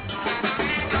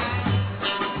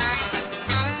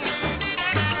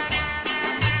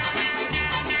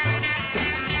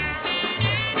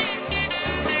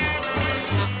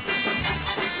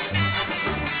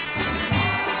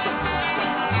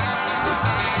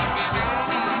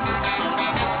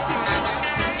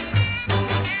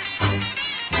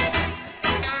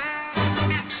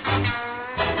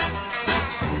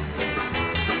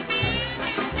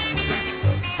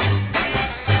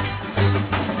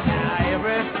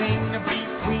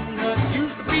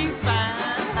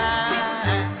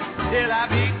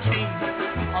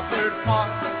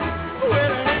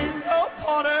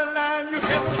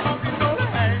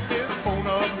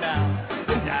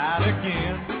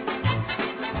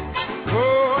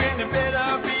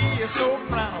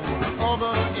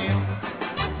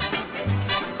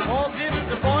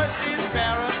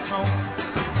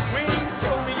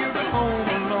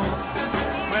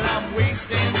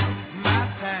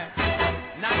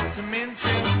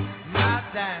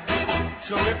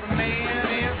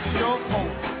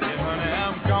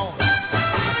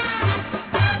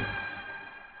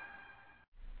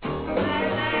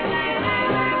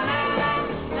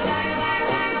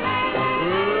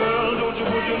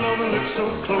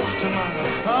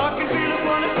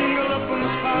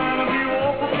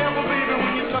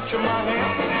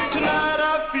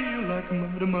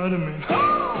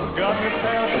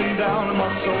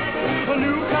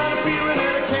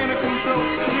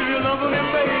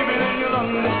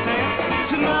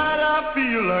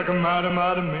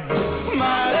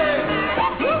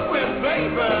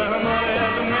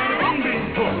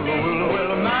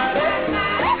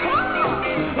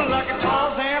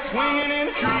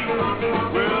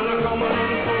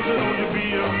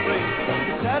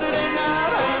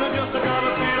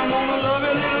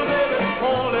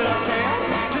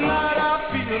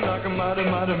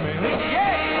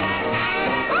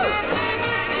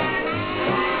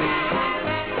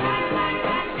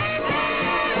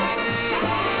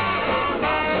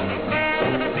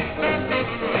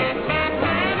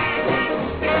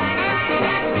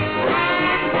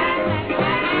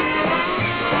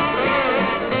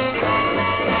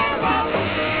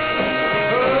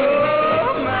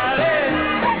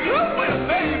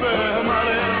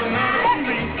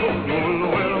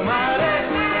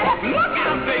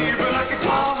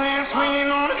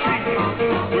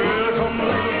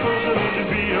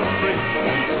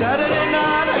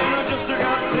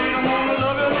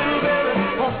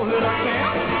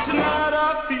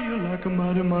 feel like a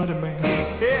mighty, mighty man.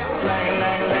 Yeah,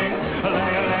 lang-a-lang-a-lang,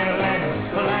 lang-a-lang-a-lang,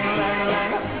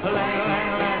 lang-a-lang-a-lang,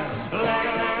 lang-a-lang-a-lang,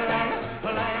 lang-a-lang-a-lang,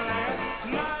 lang-a-lang-a-lang.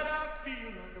 Tonight I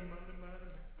feel like a mighty, mighty man.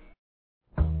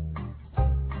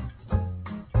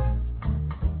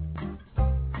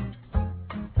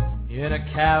 In a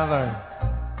cavern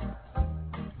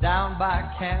down by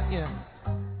a canyon,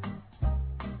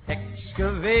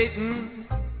 excavating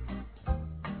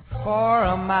for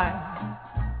a mine,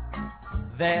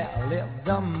 there lived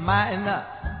a miner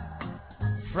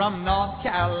from North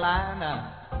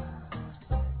Carolina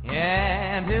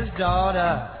and his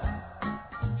daughter,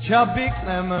 Chubby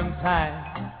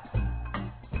Clementine.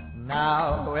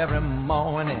 Now every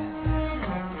morning,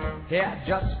 yeah,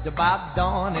 just about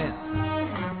dawning,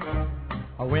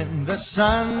 when the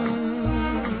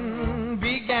sun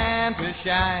began to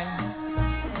shine,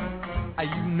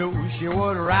 you knew she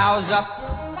would rouse up,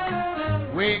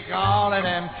 wake all of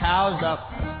them cows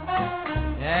up,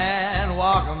 and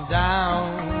walk them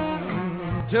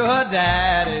down to her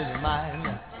daddy's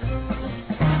mine.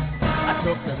 I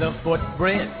took the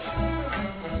footbridge,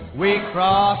 we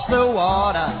crossed the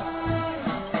water,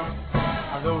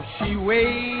 though she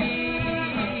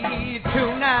weighed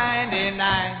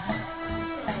 299.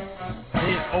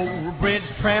 The old bridge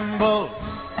trembled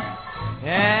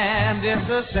and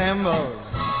disassembled.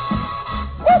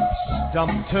 Whoops!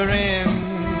 Dumped her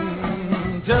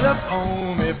in to the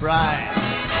foamy brine.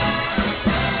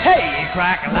 Hey,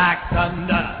 crack like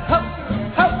thunder. Hup,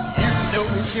 hup, you know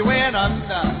she went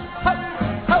under. Hup,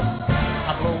 hup,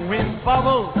 a blowing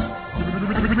bubble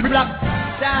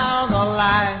down the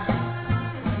line.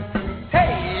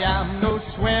 Hey, I'm no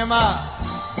swimmer,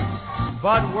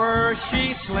 but were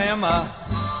she slimmer,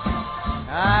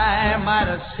 I might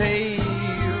have saved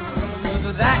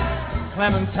that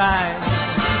Clementine.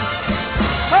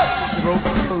 Oh, she broke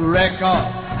the record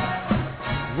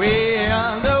way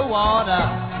underwater.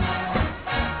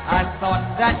 I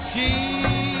thought that she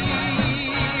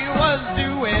was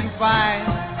doing fine.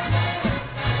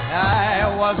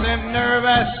 I wasn't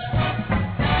nervous,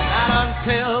 not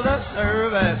until the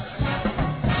service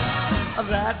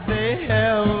that they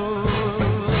held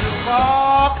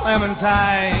for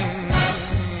Clementine.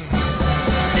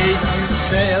 Hey, you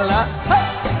sailor,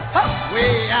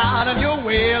 way out on your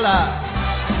whaler,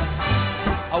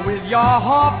 with your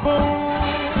harpoon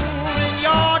and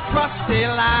your trusty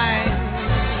line.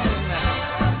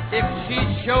 If she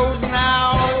shows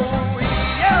now,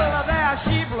 yeah, there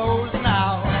she blows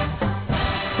now.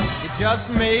 It just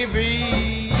may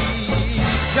be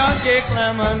Chunky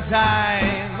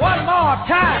Clementine. One more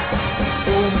time.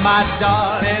 Oh, my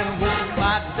darling, oh,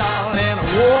 my darling,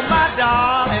 oh, my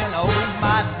darling, oh,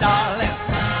 my darling,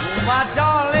 oh, my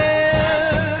darling,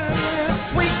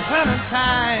 sweet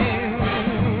Clementine.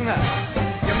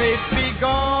 You may be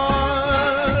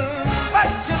gone, but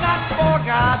you're not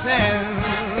forgotten.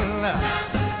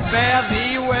 Fare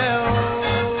thee well,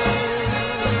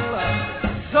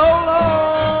 so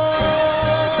long,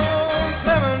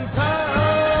 Clementine.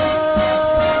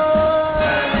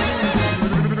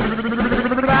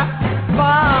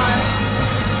 Bye.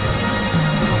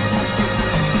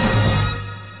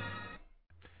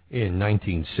 In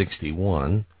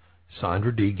 1961,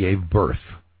 Sandra Dee gave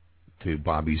birth to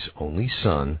Bobby's only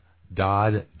son,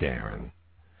 Darin.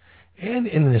 And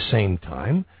in the same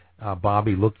time,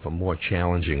 Bobby looked for more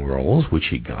challenging roles, which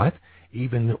he got,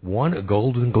 even won a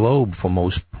Golden Globe for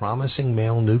Most Promising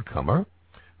Male Newcomer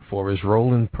for his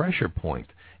role in Pressure Point.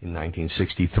 In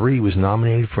 1963, he was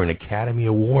nominated for an Academy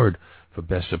Award for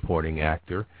Best Supporting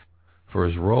Actor for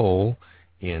his role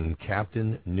in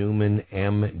Captain Newman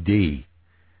M.D.,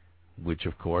 which,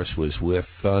 of course, was with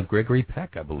Gregory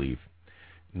Peck, I believe.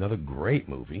 Another great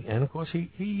movie. And, of course, he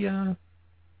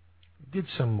did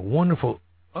some wonderful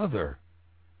other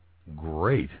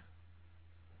great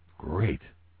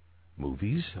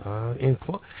movies. In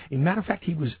matter of fact,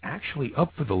 he was actually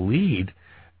up for the lead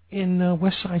in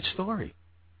West Side Story,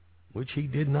 which he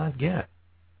did not get.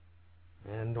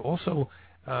 And also,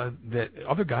 the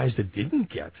other guys that didn't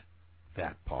get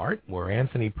that part were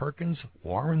Anthony Perkins,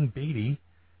 Warren Beatty,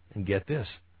 and get this,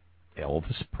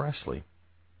 Elvis Presley.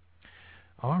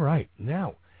 All right,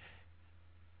 now,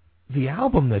 the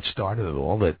album that started it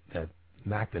all, that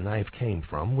Mac the Knife came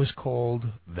from, was called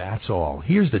That's All.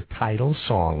 Here's the title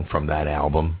song from that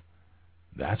album,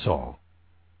 That's All.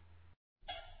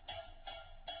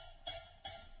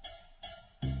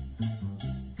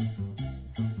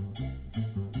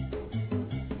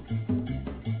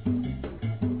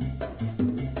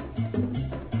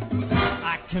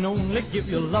 I can only give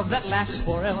you love that lasts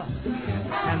forever,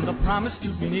 and the promise to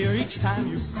be near each time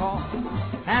you call.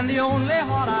 And and the only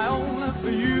heart I own for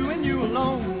you and you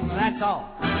alone. That's all.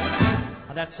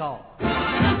 That's all.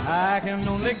 I can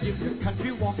only give you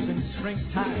country walks in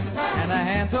springtime, and a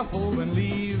hand to hold when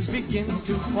leaves begin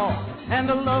to fall, and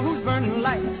a love whose burning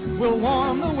light will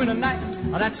warm the winter night.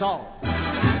 That's all.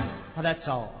 That's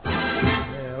all.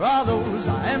 There are those,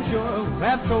 I am sure, who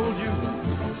have told you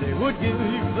they would give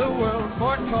you the world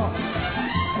for toss.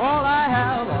 All I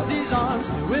have are these arms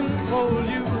to enfold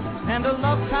you, and a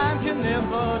love time can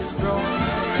never destroy.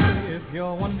 If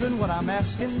you're wondering what I'm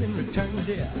asking in return,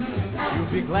 dear,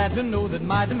 you'll be glad to know that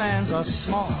my demands are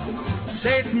small.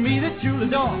 Say to me that you'll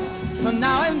adore, for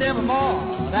now and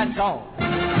evermore. That's all.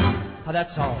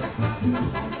 That's all.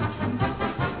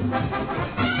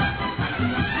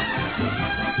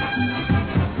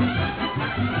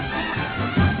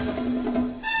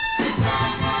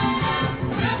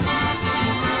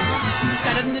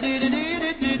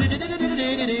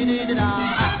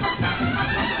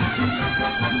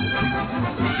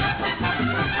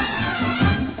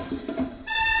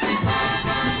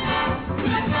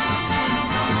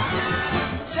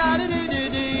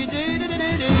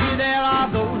 There are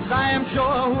those, I am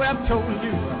sure, who have told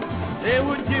you they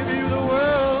would give you the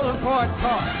world for a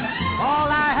toss. All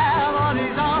I have are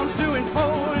these arms to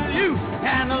enfold you,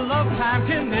 and a love time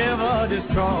can never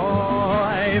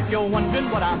destroy. If you're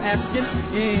wondering what I'm asking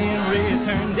in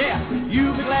return, dear,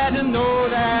 you'll be glad to know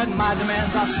that my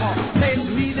demands are small. Say to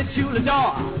me that you'll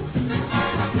adore.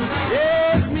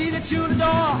 Yes, me that you'll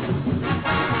adore,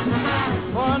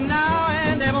 for now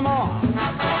and evermore.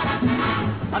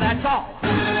 That's all.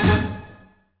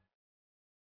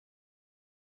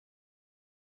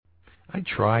 I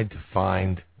tried to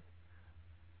find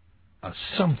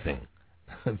something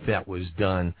that was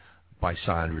done by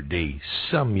Sandra Dee,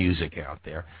 some music out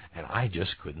there, and I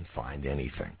just couldn't find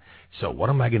anything. So what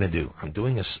am I going to do? I'm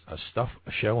doing a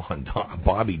show on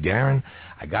Bobby Darin.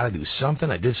 I got to do something.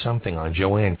 I did something on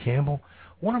Joanne Campbell.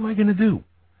 What am I going to do?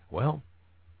 Well,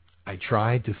 I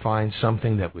tried to find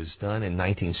something that was done in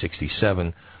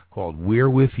 1967 called We're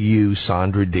With You,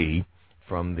 Sandra Dee,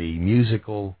 from the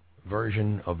musical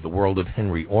version of The World of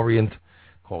Henry Orient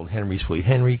called Henry Sweet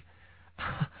Henry.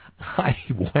 I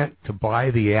went to buy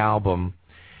the album,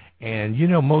 and you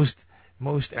know, most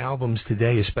albums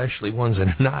today, especially ones that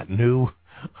are not new,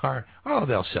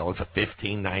 they'll sell it for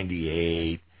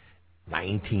 $15.98,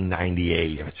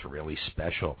 $19.98 if it's really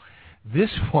special.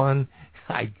 This one,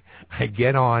 I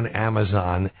get on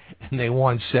Amazon, and they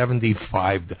want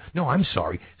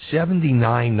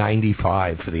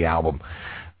 $79.95 for the album.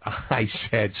 I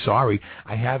said, sorry,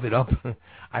 I have it up.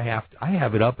 I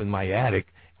have it up in my attic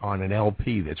on an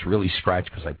LP that's really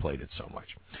scratched because I played it so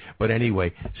much. But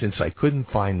anyway, since I couldn't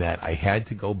find that, I had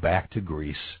to go back to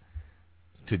Greece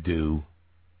to do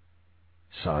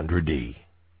Sandra Dee.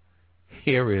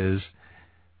 Here is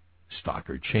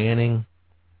Stockard Channing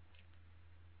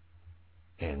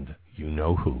and you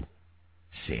know who,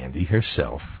 Sandy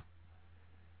herself,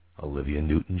 Olivia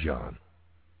Newton-John.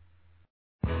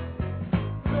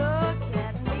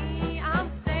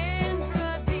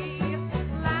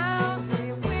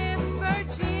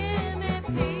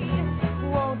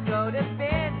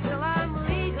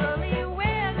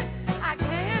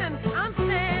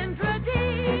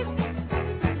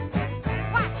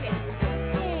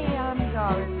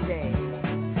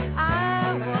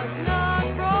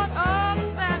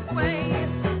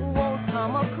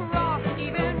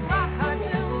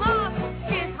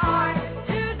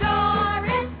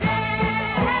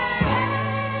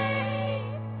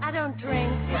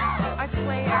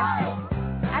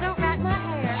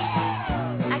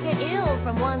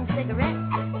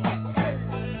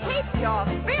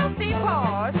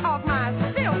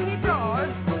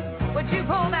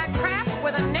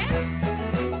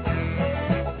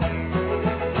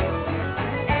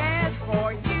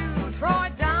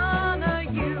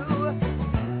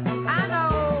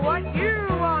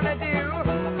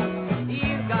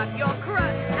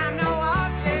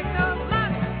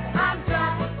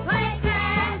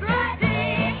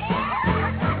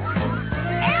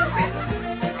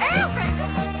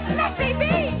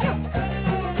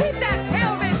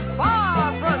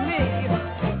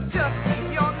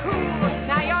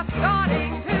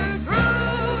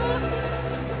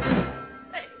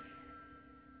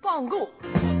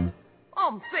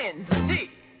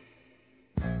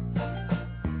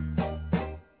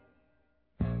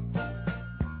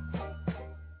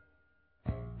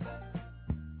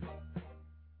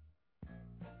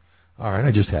 All right,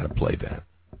 I just had to play that.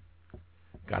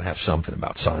 Got to have something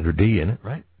about Sandra Dee in it,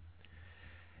 right?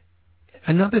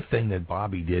 Another thing that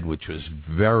Bobby did, which was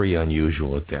very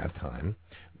unusual at that time,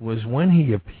 was when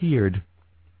he appeared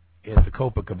at the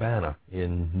Copacabana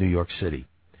in New York City.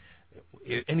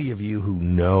 Any of you who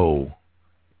know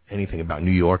anything about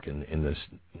New York in the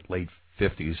late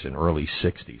 50s and early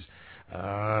 60s,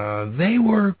 they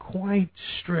were quite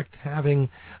strict, having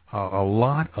a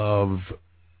lot of,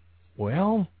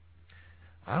 well,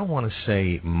 I don't want to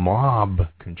say mob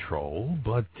control,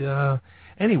 but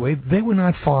anyway, they were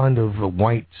not fond of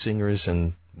white singers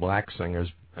and black singers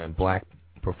and black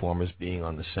performers being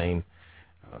on the same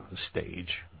stage,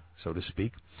 so to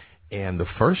speak. And the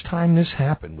first time this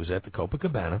happened was at the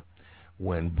Copacabana,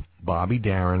 when Bobby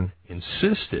Darin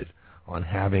insisted on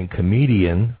having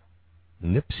comedian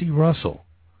Nipsey Russell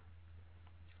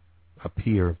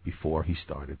appear before he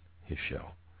started his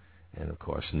show. And, of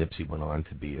course, Nipsey went on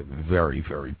to be a very,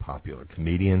 very popular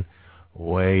comedian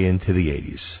way into the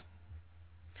 80s.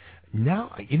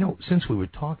 Now, since we were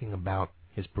talking about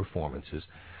his performances,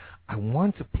 I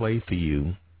want to play for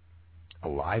you a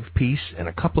live piece and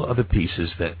a couple of other pieces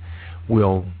that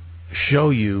will show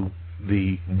you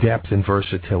the depth and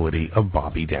versatility of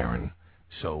Bobby Darin.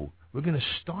 So we're going to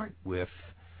start with,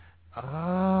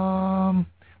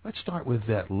 let's start with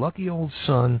that Lucky Old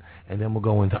Son, and then we'll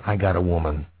go into I Got a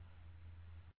Woman.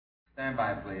 Stand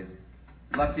by, please.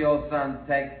 Lucky Old Son,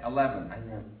 take 11. I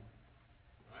know.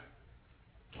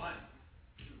 1,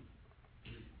 2,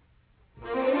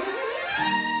 3.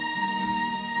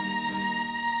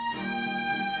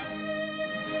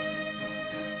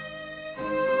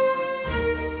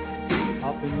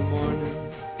 Up in the morning,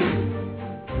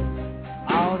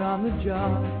 out on the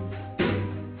job,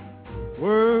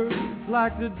 work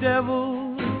like the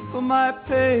devil for my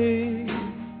pay.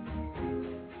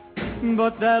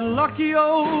 But that lucky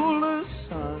old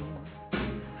son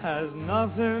has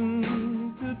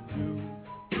nothing to do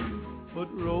but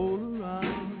roll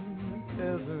around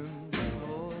heaven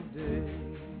all day.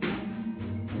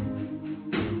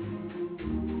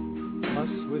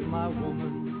 Fuss with my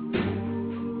woman,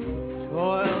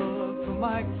 toil for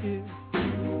my kids,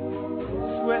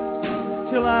 sweat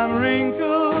till I'm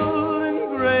wrinkled and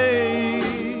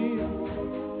gray,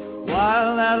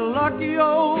 while that lucky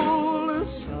old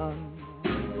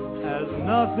has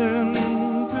nothing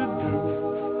to do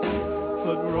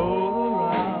but roll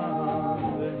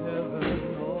around the heaven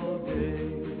all day.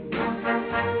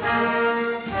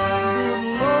 Good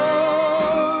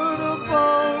Lord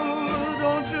above,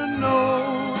 don't you know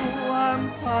I'm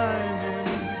pining?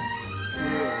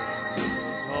 Tears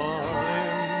all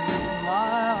in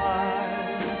my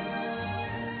eyes.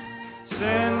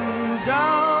 Send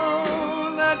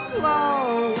down that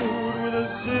cloud with a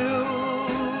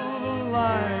silver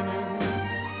lining.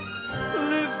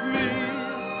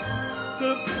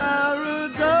 Paradise,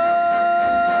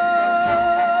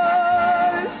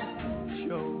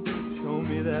 show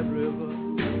me that river,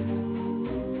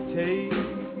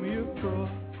 take me across,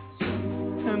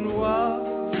 and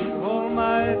wash all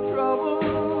my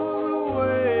troubles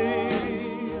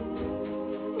away,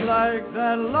 like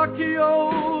that lucky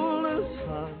old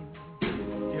sun.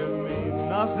 Give me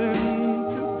nothing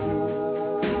to do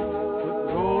but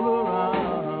roll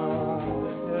around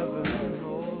the heaven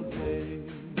all day.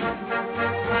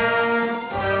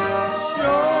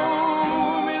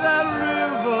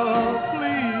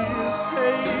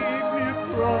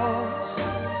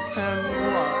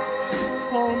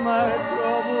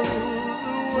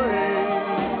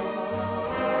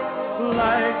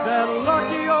 Like that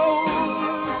lucky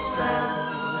old sun,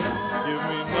 give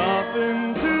me nothing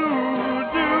to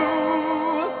do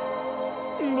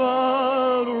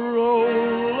but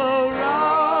roll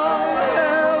around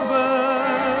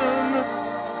heaven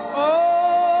all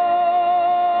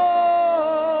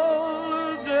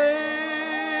day.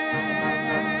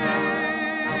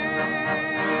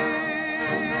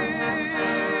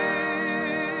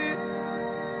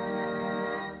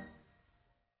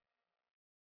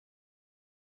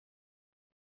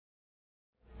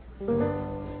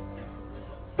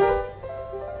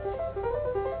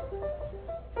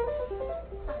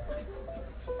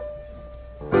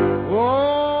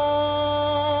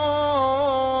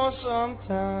 Oh,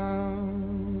 sometimes,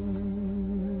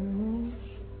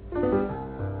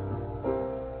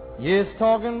 yes,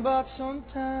 talking about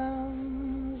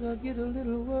sometimes I get a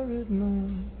little worried now,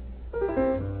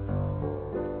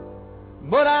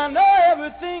 but I know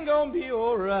everything gonna be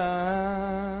alright.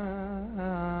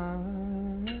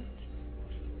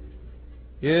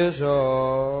 Yes,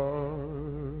 alright.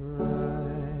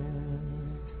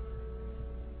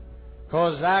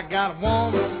 'Cause I got a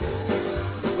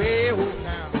woman way over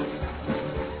town,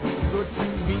 good to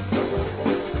me.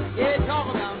 Yeah,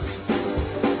 talk about me.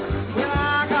 Well,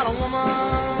 I got a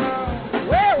woman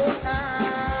way over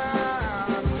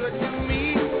town, good to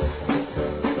me.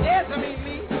 Yeah,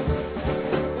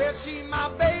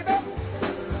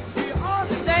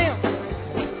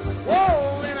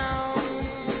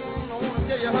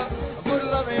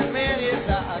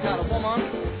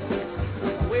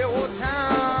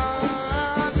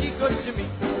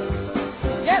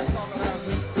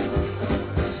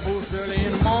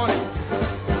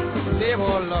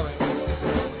 good loving.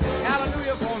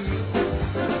 Hallelujah for me.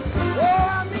 Oh,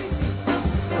 I mean,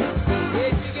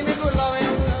 yeah, she give me good loving.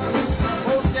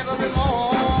 Most every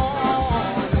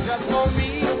morning, just for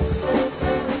me.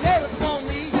 Never for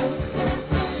me.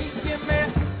 She give me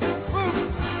food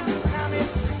when I'm in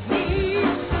need.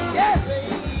 Yeah,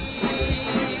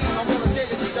 baby. I'm gonna tell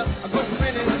you, she's a good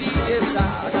friend indeed. Yes, I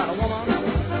got a woman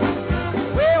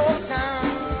way over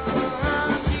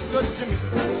town. She's good to me.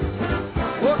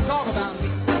 Oh, talk about me.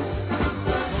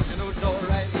 Don't you know it's all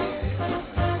right?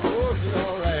 Oh, she's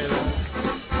all right.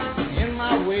 In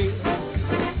my way.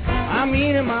 I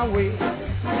mean in my way.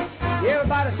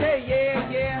 Everybody say yeah,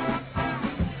 yeah.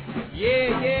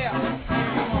 Yeah, yeah.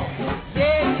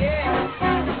 Yeah, yeah.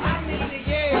 I mean it,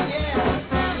 yeah,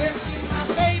 yeah. Yes, she's my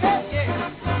baby, yeah.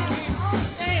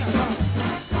 Damn.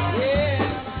 Yeah.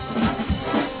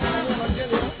 I wanna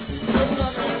tell you, good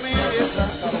loving man, yes, I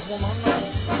got a woman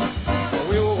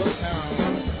way over town.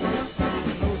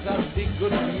 She knows how to be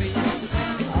good to me. I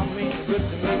mean good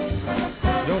to me.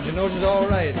 Don't you know she's all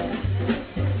right?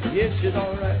 Yes, she's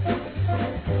all right.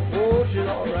 Oh, she's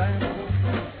all right.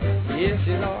 Yes,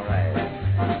 she's all right.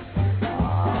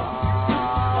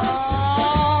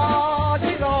 Ah,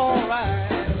 she's all right.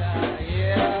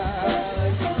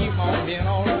 Yeah, she keep on being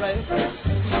all right.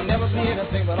 She'll never be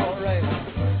anything but all right.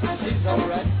 She's all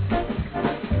right.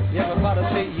 Everybody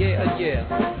say yeah, yeah.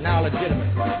 Now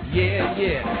legitimate. Yeah,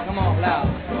 yeah. Come on, loud.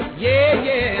 Yeah,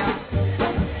 yeah.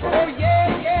 Oh,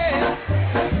 yeah, yeah.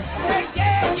 Hey,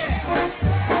 yeah, yeah.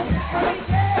 Hey,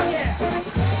 yeah, yeah.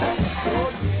 Oh,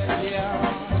 yeah, yeah.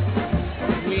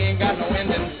 We ain't got no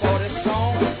ending for this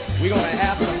song. We're gonna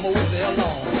have to move it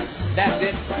along. That's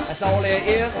it. That's all there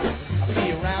is. I'll see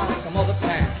you around some other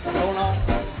time. So long.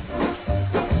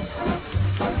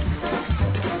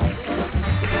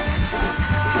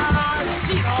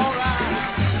 She's all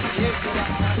right. Yes, she's all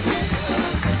right.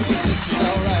 Yeah. She's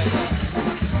all right.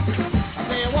 I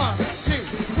say 1, 2,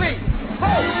 3, 4.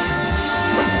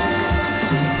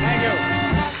 Thank you.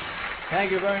 Thank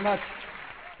you very much.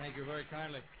 Thank you very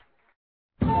kindly.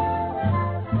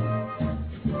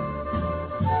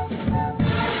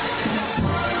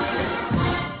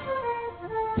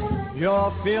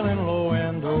 You're feeling low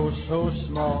and oh so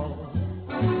small.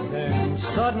 Then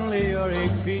suddenly you're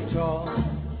 8 feet tall.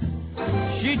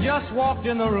 She just walked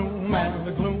in the room and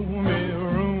the gloomy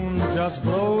room just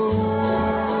glows.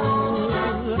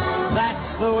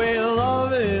 That's the way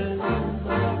love is.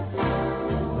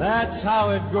 That's how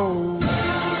it goes.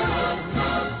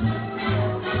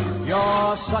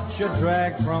 You're such a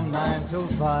drag from 9 till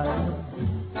 5.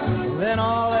 Then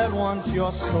all at once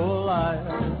you're so alive.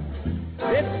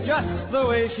 It's just the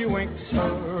way she winks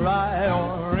her eye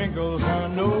or wrinkles her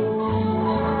nose.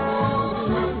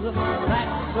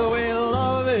 That's the way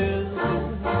love is.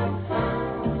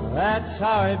 That's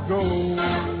how it goes.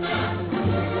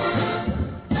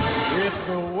 If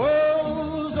the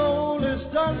world's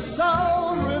oldest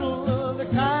unsolved riddle, the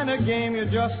kind of game you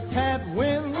just can't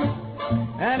win,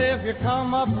 and if you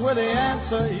come up with the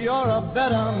answer, you're a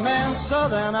better man, so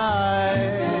then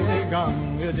I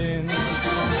gung it in.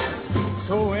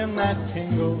 So when that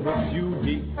tingle hits you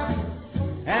deep,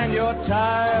 and you're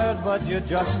tired but you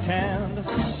just can't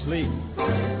sleep,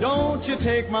 don't you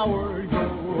take my word,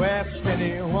 go ask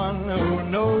anyone who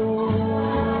knows.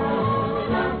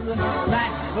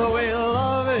 That's the way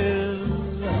love is.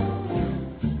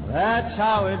 That's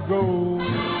how it goes.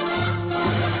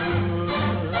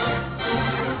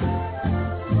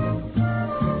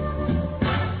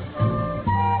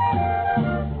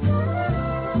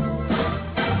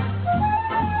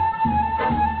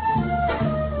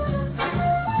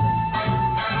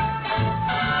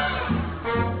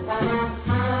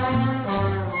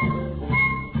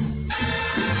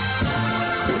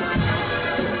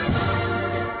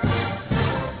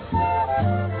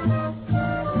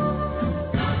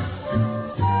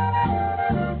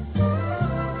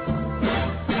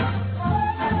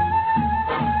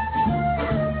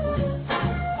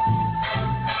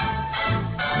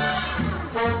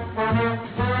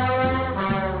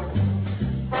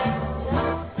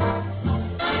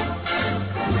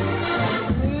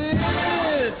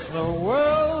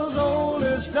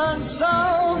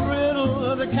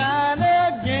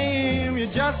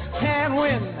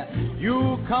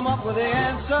 Come up with the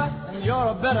answer, and you're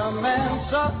a better man,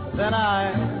 sir, than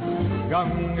I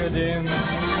gung it in.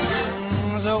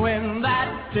 So when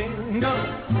that tingle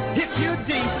hits you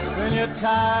deep and you're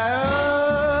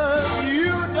tired,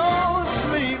 you don't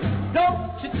sleep.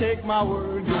 Don't you take my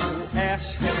word, you ask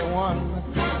anyone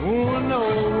who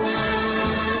knows.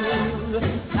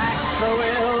 That's the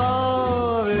way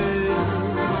love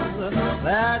is.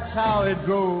 That's how it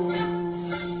goes.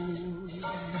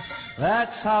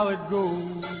 That's how it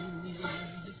goes.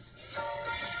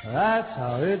 That's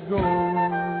how it goes.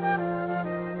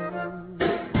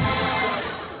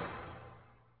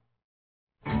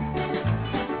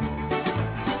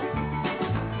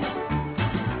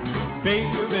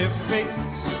 Baby face,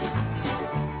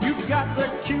 you got the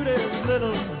cutest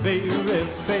little baby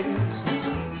face.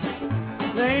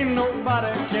 There ain't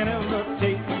nobody can ever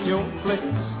take your place.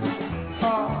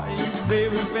 Oh, you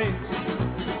baby face,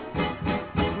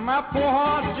 my poor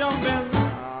heart jumping.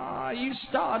 Oh, you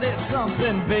started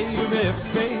something, baby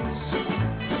face.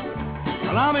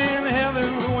 Well, I'm in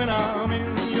heaven when I'm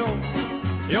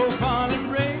in your fond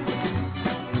embrace.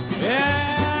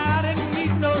 Yeah, I didn't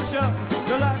need no shove,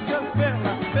 'cause I just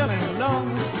fell in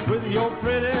love with your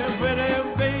pretty, pretty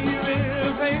baby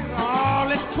face. Oh,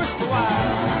 let's twist the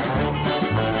wire.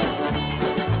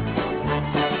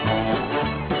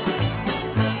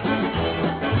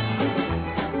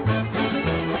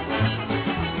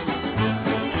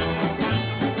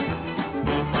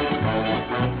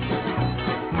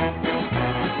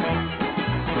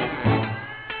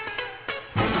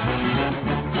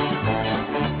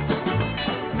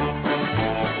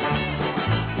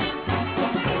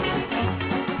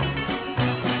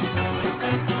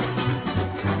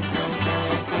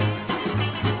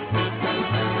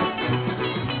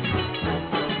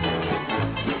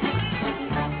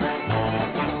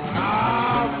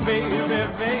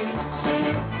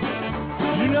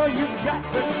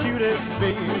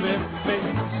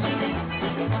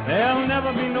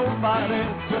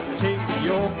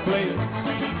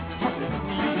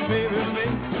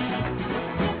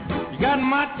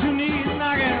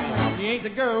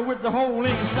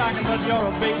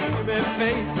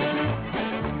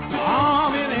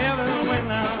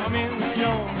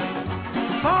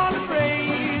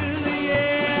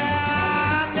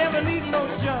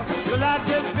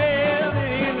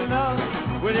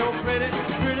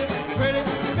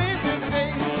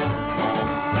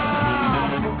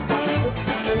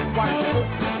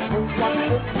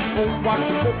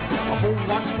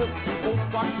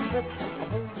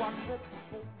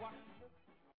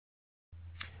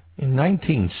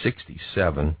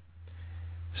 1967,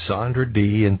 Sandra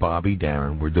Dee and Bobby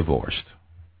Darin were divorced.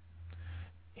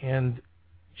 And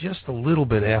just a little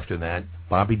bit after that,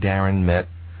 Bobby Darin met,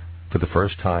 for the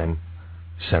first time,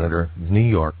 Senator of New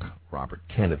York, Robert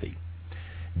Kennedy.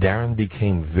 Darin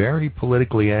became very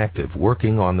politically active,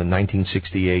 working on the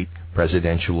 1968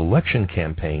 presidential election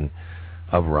campaign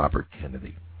of Robert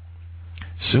Kennedy.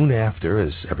 Soon after,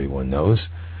 as everyone knows,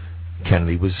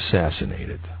 Kennedy was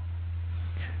assassinated.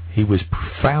 He was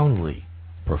profoundly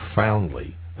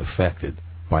affected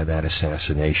by that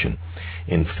assassination.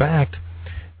 In fact,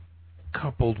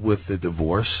 coupled with the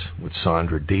divorce with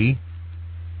Sandra Dee,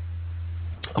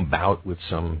 a bout with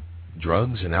some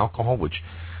drugs and alcohol, which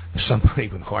somebody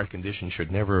with a heart condition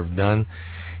should never have done,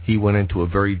 he went into a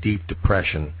very deep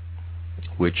depression,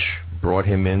 which brought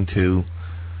him into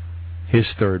his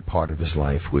third part of his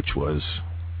life, which was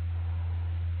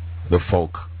the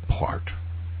folk part.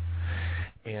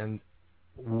 And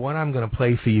what I'm going to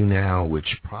play for you now,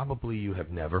 which probably you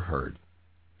have never heard,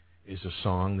 is a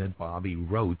song that Bobby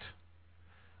wrote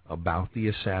about the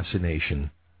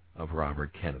assassination of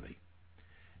Robert Kennedy.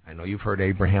 I know you've heard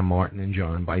Abraham Martin and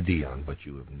John by Dion, but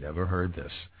you have never heard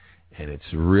this, and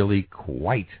it's really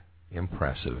quite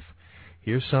impressive.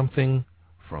 Here's something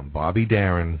from Bobby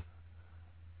Darin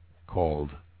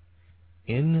called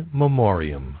In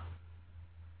Memoriam.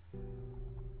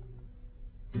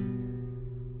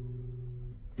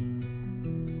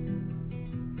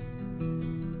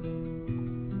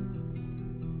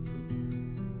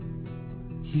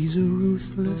 He's a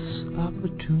ruthless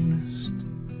opportunist,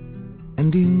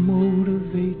 and he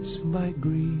motivates by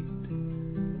greed.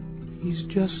 He's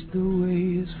just the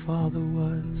way his father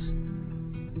was,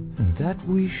 and that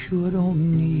we sure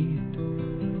don't need.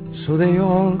 So they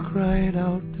all cried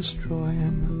out, destroy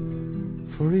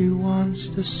him, for he wants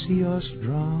to see us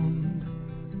drowned.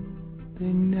 They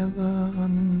never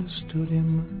understood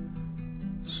him,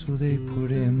 so they put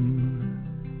him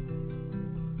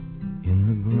in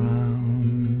the ground.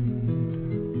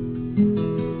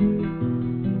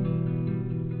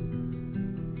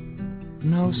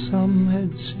 Now some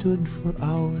had stood for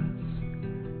hours,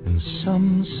 and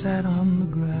some sat on the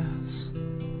grass,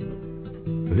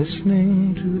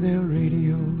 listening to their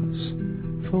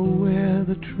radios for where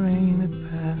the train had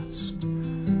passed.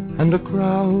 And a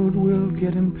crowd will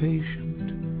get impatient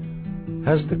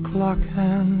as the clock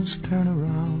hands turn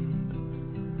around.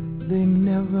 They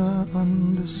never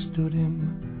understood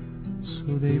him,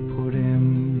 so they put him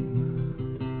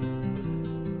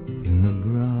in the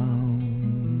ground.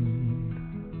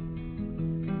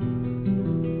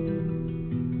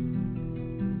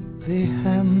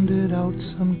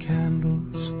 some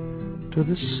candles to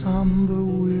the somber,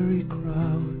 weary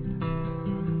crowd,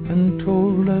 and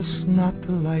told us not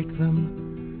to light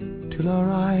them till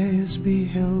our eyes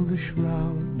beheld the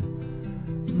shroud.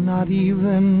 Not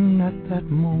even at that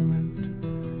moment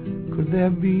could there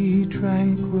be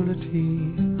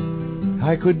tranquility.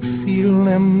 I could feel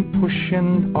them push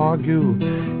and argue.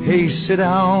 Hey, sit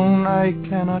down, I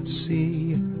cannot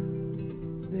see.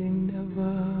 They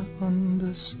never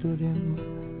understood him,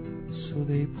 so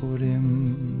they put him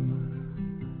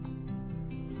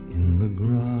in the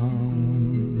ground.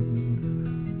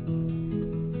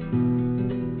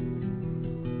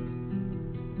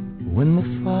 When the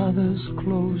fathers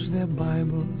closed their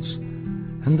Bibles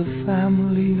and the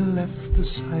family left the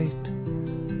sight,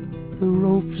 the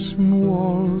ropes and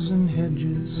walls and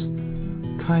hedges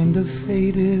kind of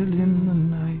faded in the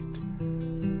night,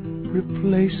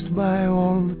 replaced by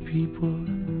all the people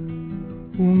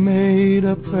who made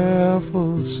a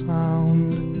prayerful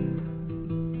sound.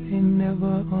 They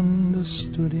never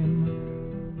understood him,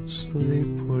 so they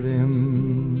put him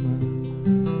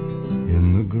in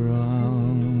the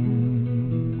ground.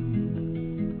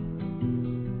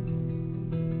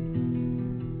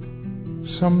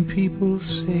 Some people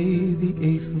say the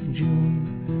 8th of June,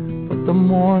 but the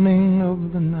morning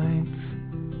of the 9th,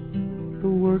 the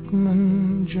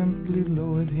workmen gently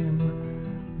lowered him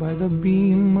by the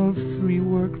beam of 3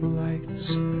 work lights.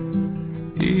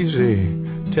 Easy,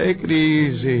 take it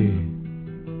easy,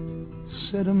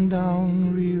 set him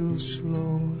down real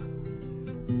slow.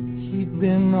 He'd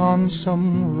been on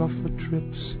some rougher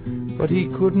trips, but he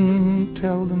couldn't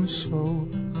tell them so.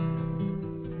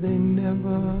 They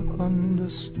never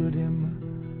understood him,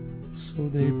 so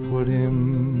they put him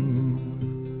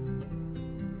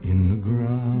in the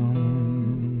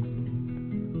ground.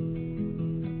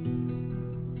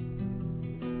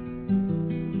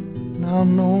 Now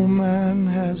no man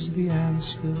has the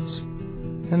answers,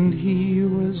 and he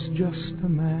was just a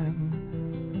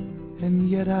man, and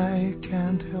yet I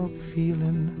can't help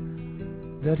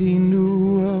feeling that he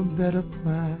knew a better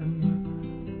plan.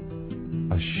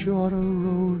 A shorter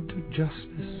road to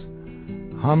justice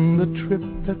on the trip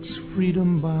that's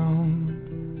freedom bound.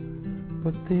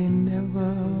 But they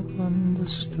never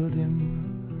understood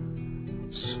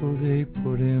him, so they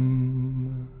put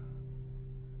him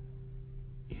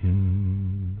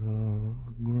in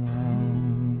the ground.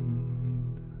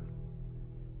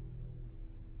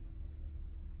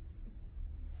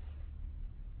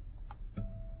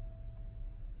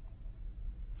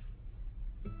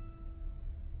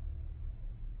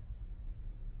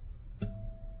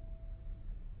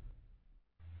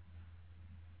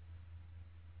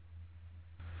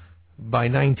 By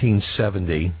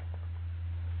 1970,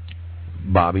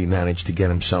 Bobby managed to get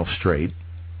himself straight,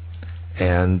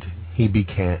 and he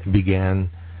began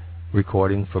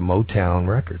recording for Motown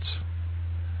Records.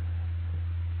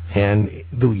 And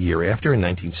the year after, in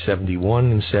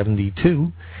 1971 and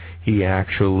 72, he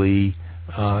actually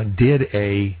did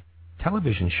a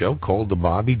television show called the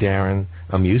Bobby Darin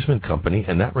Amusement Company,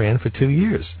 and that ran for 2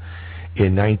 years.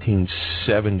 In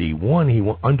 1971, he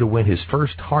underwent his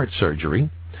first heart surgery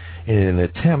in an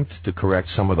attempt to correct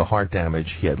some of the heart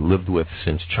damage he had lived with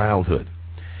since childhood.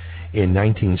 In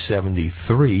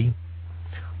 1973,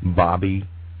 Bobby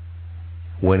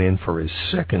went in for his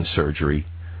second surgery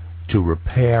to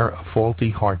repair a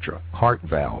faulty heart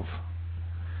valve.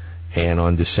 And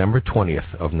on December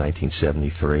 20th of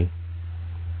 1973,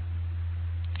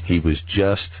 he was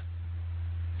just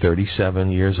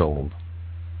 37 years old.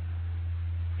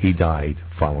 He died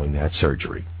following that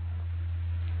surgery.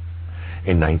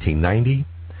 In 1990,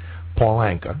 Paul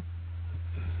Anka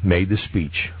made the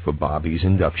speech for Bobby's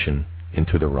induction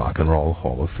into the Rock and Roll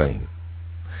Hall of Fame.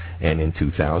 And in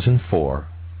 2004,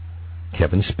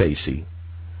 Kevin Spacey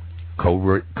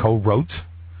co-wrote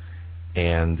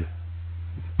and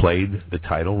played the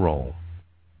title role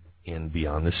in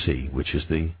Beyond the Sea, which is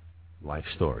the life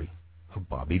story of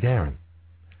Bobby Darin.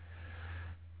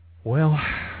 Well,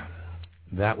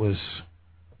 that was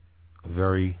a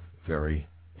very, very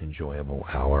enjoyable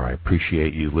hour. I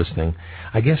appreciate you listening.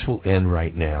 I guess we'll end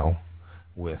right now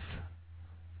with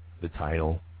the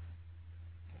title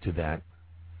to that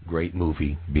great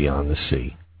movie, Beyond the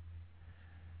Sea.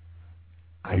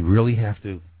 I really have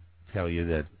to tell you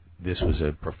that this was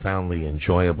a profoundly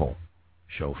enjoyable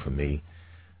show for me,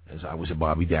 as I was a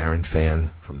Bobby Darin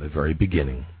fan from the very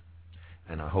beginning.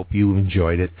 And I hope you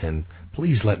enjoyed it, and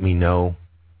please let me know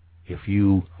if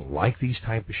you like these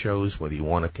type of shows, whether you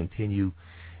want to continue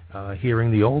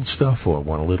hearing the old stuff or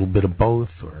want a little bit of both,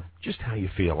 or just how you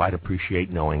feel. I'd appreciate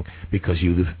knowing, because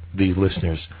you, the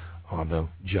listeners, are the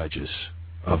judges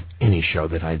of any show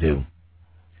that I do.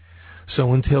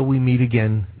 So until we meet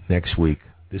again next week,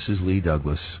 this is Lee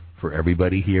Douglas. For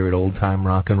everybody here at Old Time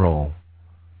Rock and Roll,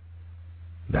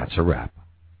 that's a wrap.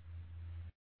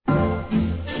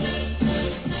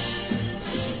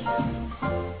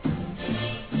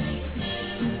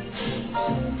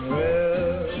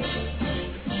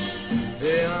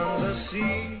 Beyond the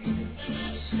sea,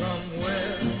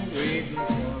 somewhere waiting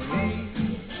for me,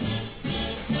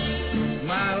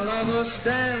 my lover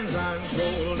stands on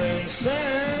golden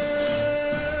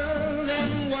sand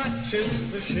and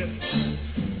watches the ships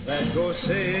that go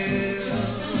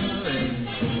sailing.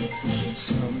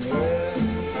 Somewhere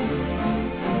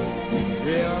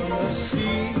beyond the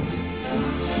sea,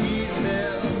 he's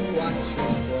there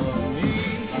watching for me.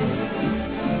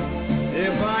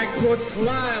 If I could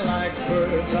fly like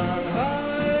birds on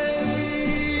high,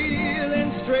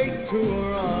 then straight to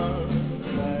her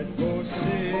arms I'd go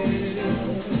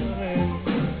sailing.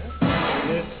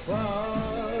 It's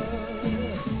far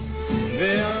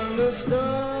beyond the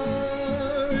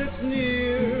stars, it's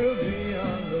near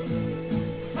beyond the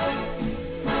moon.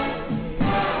 I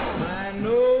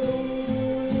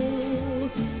know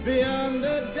beyond a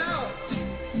doubt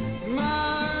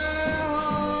my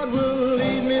heart will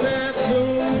lead me there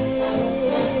soon.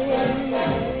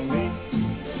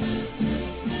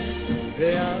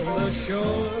 Beyond the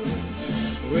shore,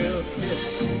 we'll kiss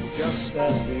just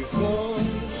as before.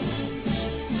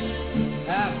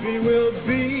 Happy we'll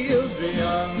be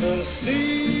beyond the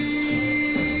sea,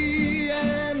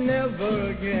 and never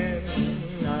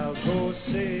again I'll go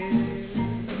sailing.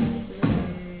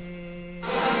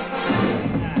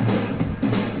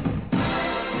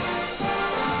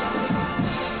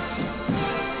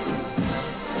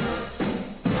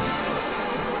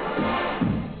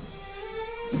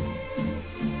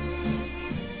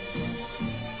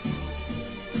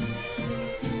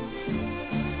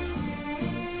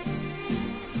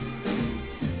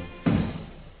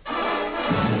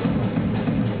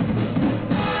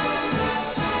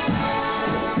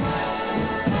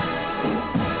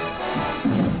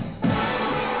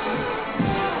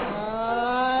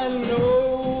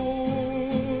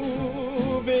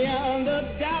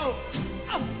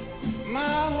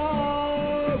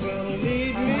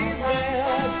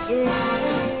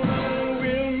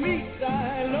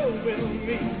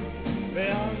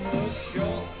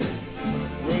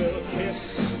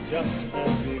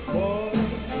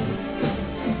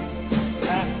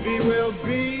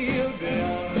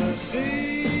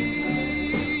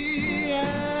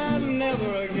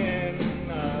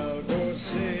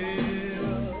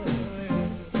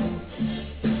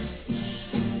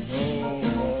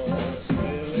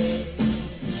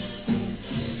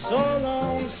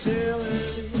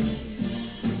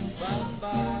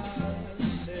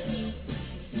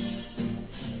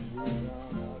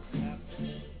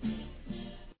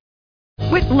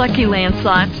 With Lucky Land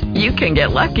Slots, you can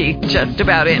get lucky just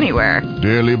about anywhere.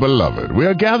 Dearly beloved, we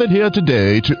are gathered here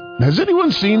today to... Has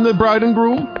anyone seen the bride and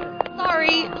groom?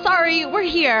 Sorry, we're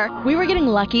here. We were getting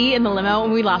lucky in the limo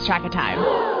and we lost track of time.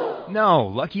 No,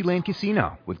 Lucky Land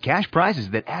Casino, with cash prizes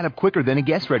that add up quicker than a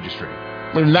guest registry.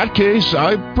 In that case,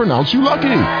 I pronounce you lucky.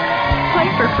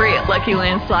 Play for free at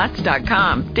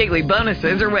LuckyLandSlots.com. Daily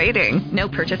bonuses are waiting. No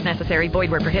purchase necessary.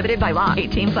 Void where prohibited by law.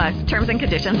 18+. Terms and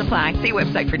conditions apply. See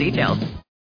website for details.